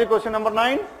వద్దాం. ఇది question number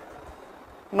 9.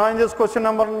 Now in this question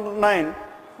number 9,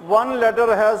 one letter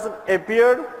has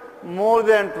appeared more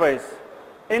than twice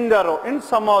in the row, in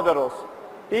some of the rows.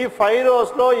 ఈ 5 rows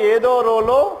లో ఏదో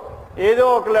రోలో ఏదో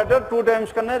ఒక letter 2 times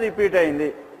కన్నా రిపీట్ అయింది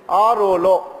ఆ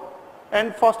రోలో.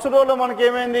 అండ్ ఫస్ట్ రోలో మనకి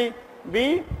ఏమైంది, బి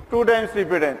 2 times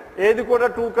రిపీట్ అయింది, ఏది కూడా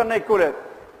 2 కన్నా ఎక్కువ లేదు.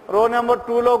 రో నెంబర్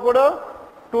 2లో కూడా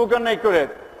 2 కన్నా ఎక్కువ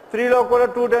లేదు, 3లో కూడా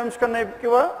 2 times కన్నా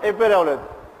ఎక్కువ అపియర్ అవ్వలేదు.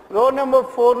 రో నెంబర్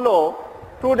 4లో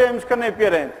 2 times కన్నా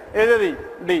అపియర్ అయింది, ఏదది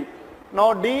D. Now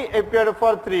D appeared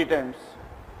for 3 times.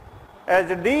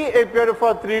 As D appeared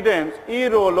for 3 times ఈ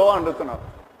రోలో అడుగుతున్నారు.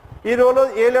 ఈ రోలో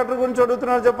ఏ లెటర్ గురించి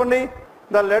అడుగుతున్నారు చెప్పండి,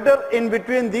 the letter in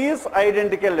between these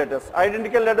identical letters.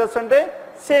 Identical letters అంటే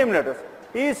సేమ్ లెటర్స్.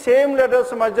 ఈ సేమ్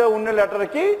లెటర్స్ మధ్య ఉన్న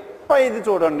లెటర్కి పైది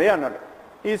చూడండి అన్నాడు.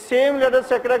 ఈ సేమ్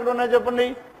లెటర్స్ ఎక్కడెక్కడ ఉన్నాయి చెప్పండి,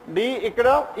 డి ఇక్కడ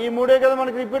ఈ 3 కదా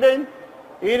మనకి రిపీట్ అయింది,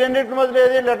 ఈ రెండింటి మధ్యలో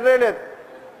ఏది లెటరే లేదు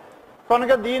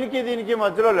కనుక దీనికి దీనికి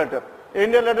మధ్యలో లెటర్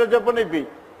ఏంటి లెటర్ చెప్పండి, బి.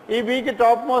 ఈ బికి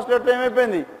టాప్ మోస్ట్ లెటర్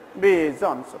ఏమైపోయింది, B is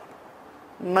answer.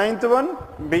 9th one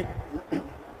B.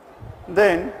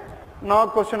 Then now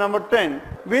question number 10,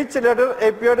 which letter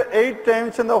appeared 8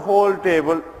 times in the whole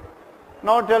table?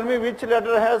 Now tell me which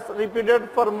letter has repeated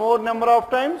for more number of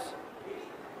times.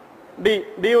 D.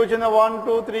 D which is 1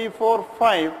 2 3 4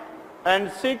 5 and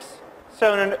 6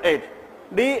 7 and 8.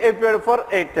 D appeared for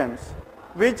 8 times.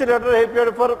 Which letter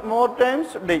appeared for more times,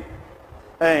 D.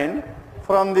 And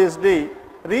from this D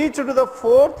reach to the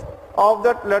fourth of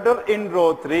that letter in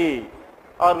row 3.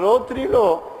 ఆ రో 3లో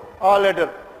ఆ letter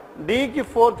డికి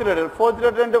fourth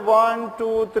letter అంటే 1 2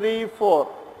 3 4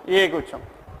 ఏకి వచ్చాం,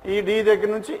 ఈ D దగ్గర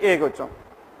నుంచి ఏకి వచ్చాం.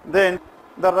 Then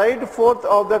the right fourth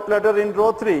of that letter in row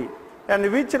 3 and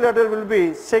which letter will be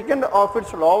second of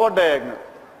it's lower diagonal.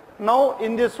 Now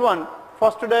in this one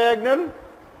first diagonal,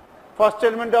 first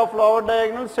element of lower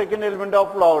diagonal, second element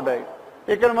of lower diagonal.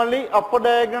 ఇక్కడ మళ్ళీ upper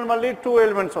diagonal మళ్ళీ 2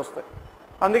 elements వస్తాయి,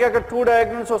 అందుకే అక్కడ 2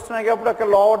 diagonals వస్తున్నాయి కాబట్టి అక్కడ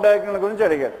lower diagonal గురించి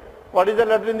అడిగారు. What is the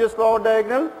letter in this lower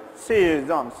diagonal? C is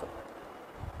the answer.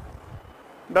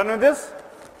 Done with this?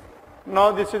 Now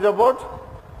this is about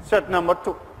set number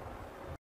 2.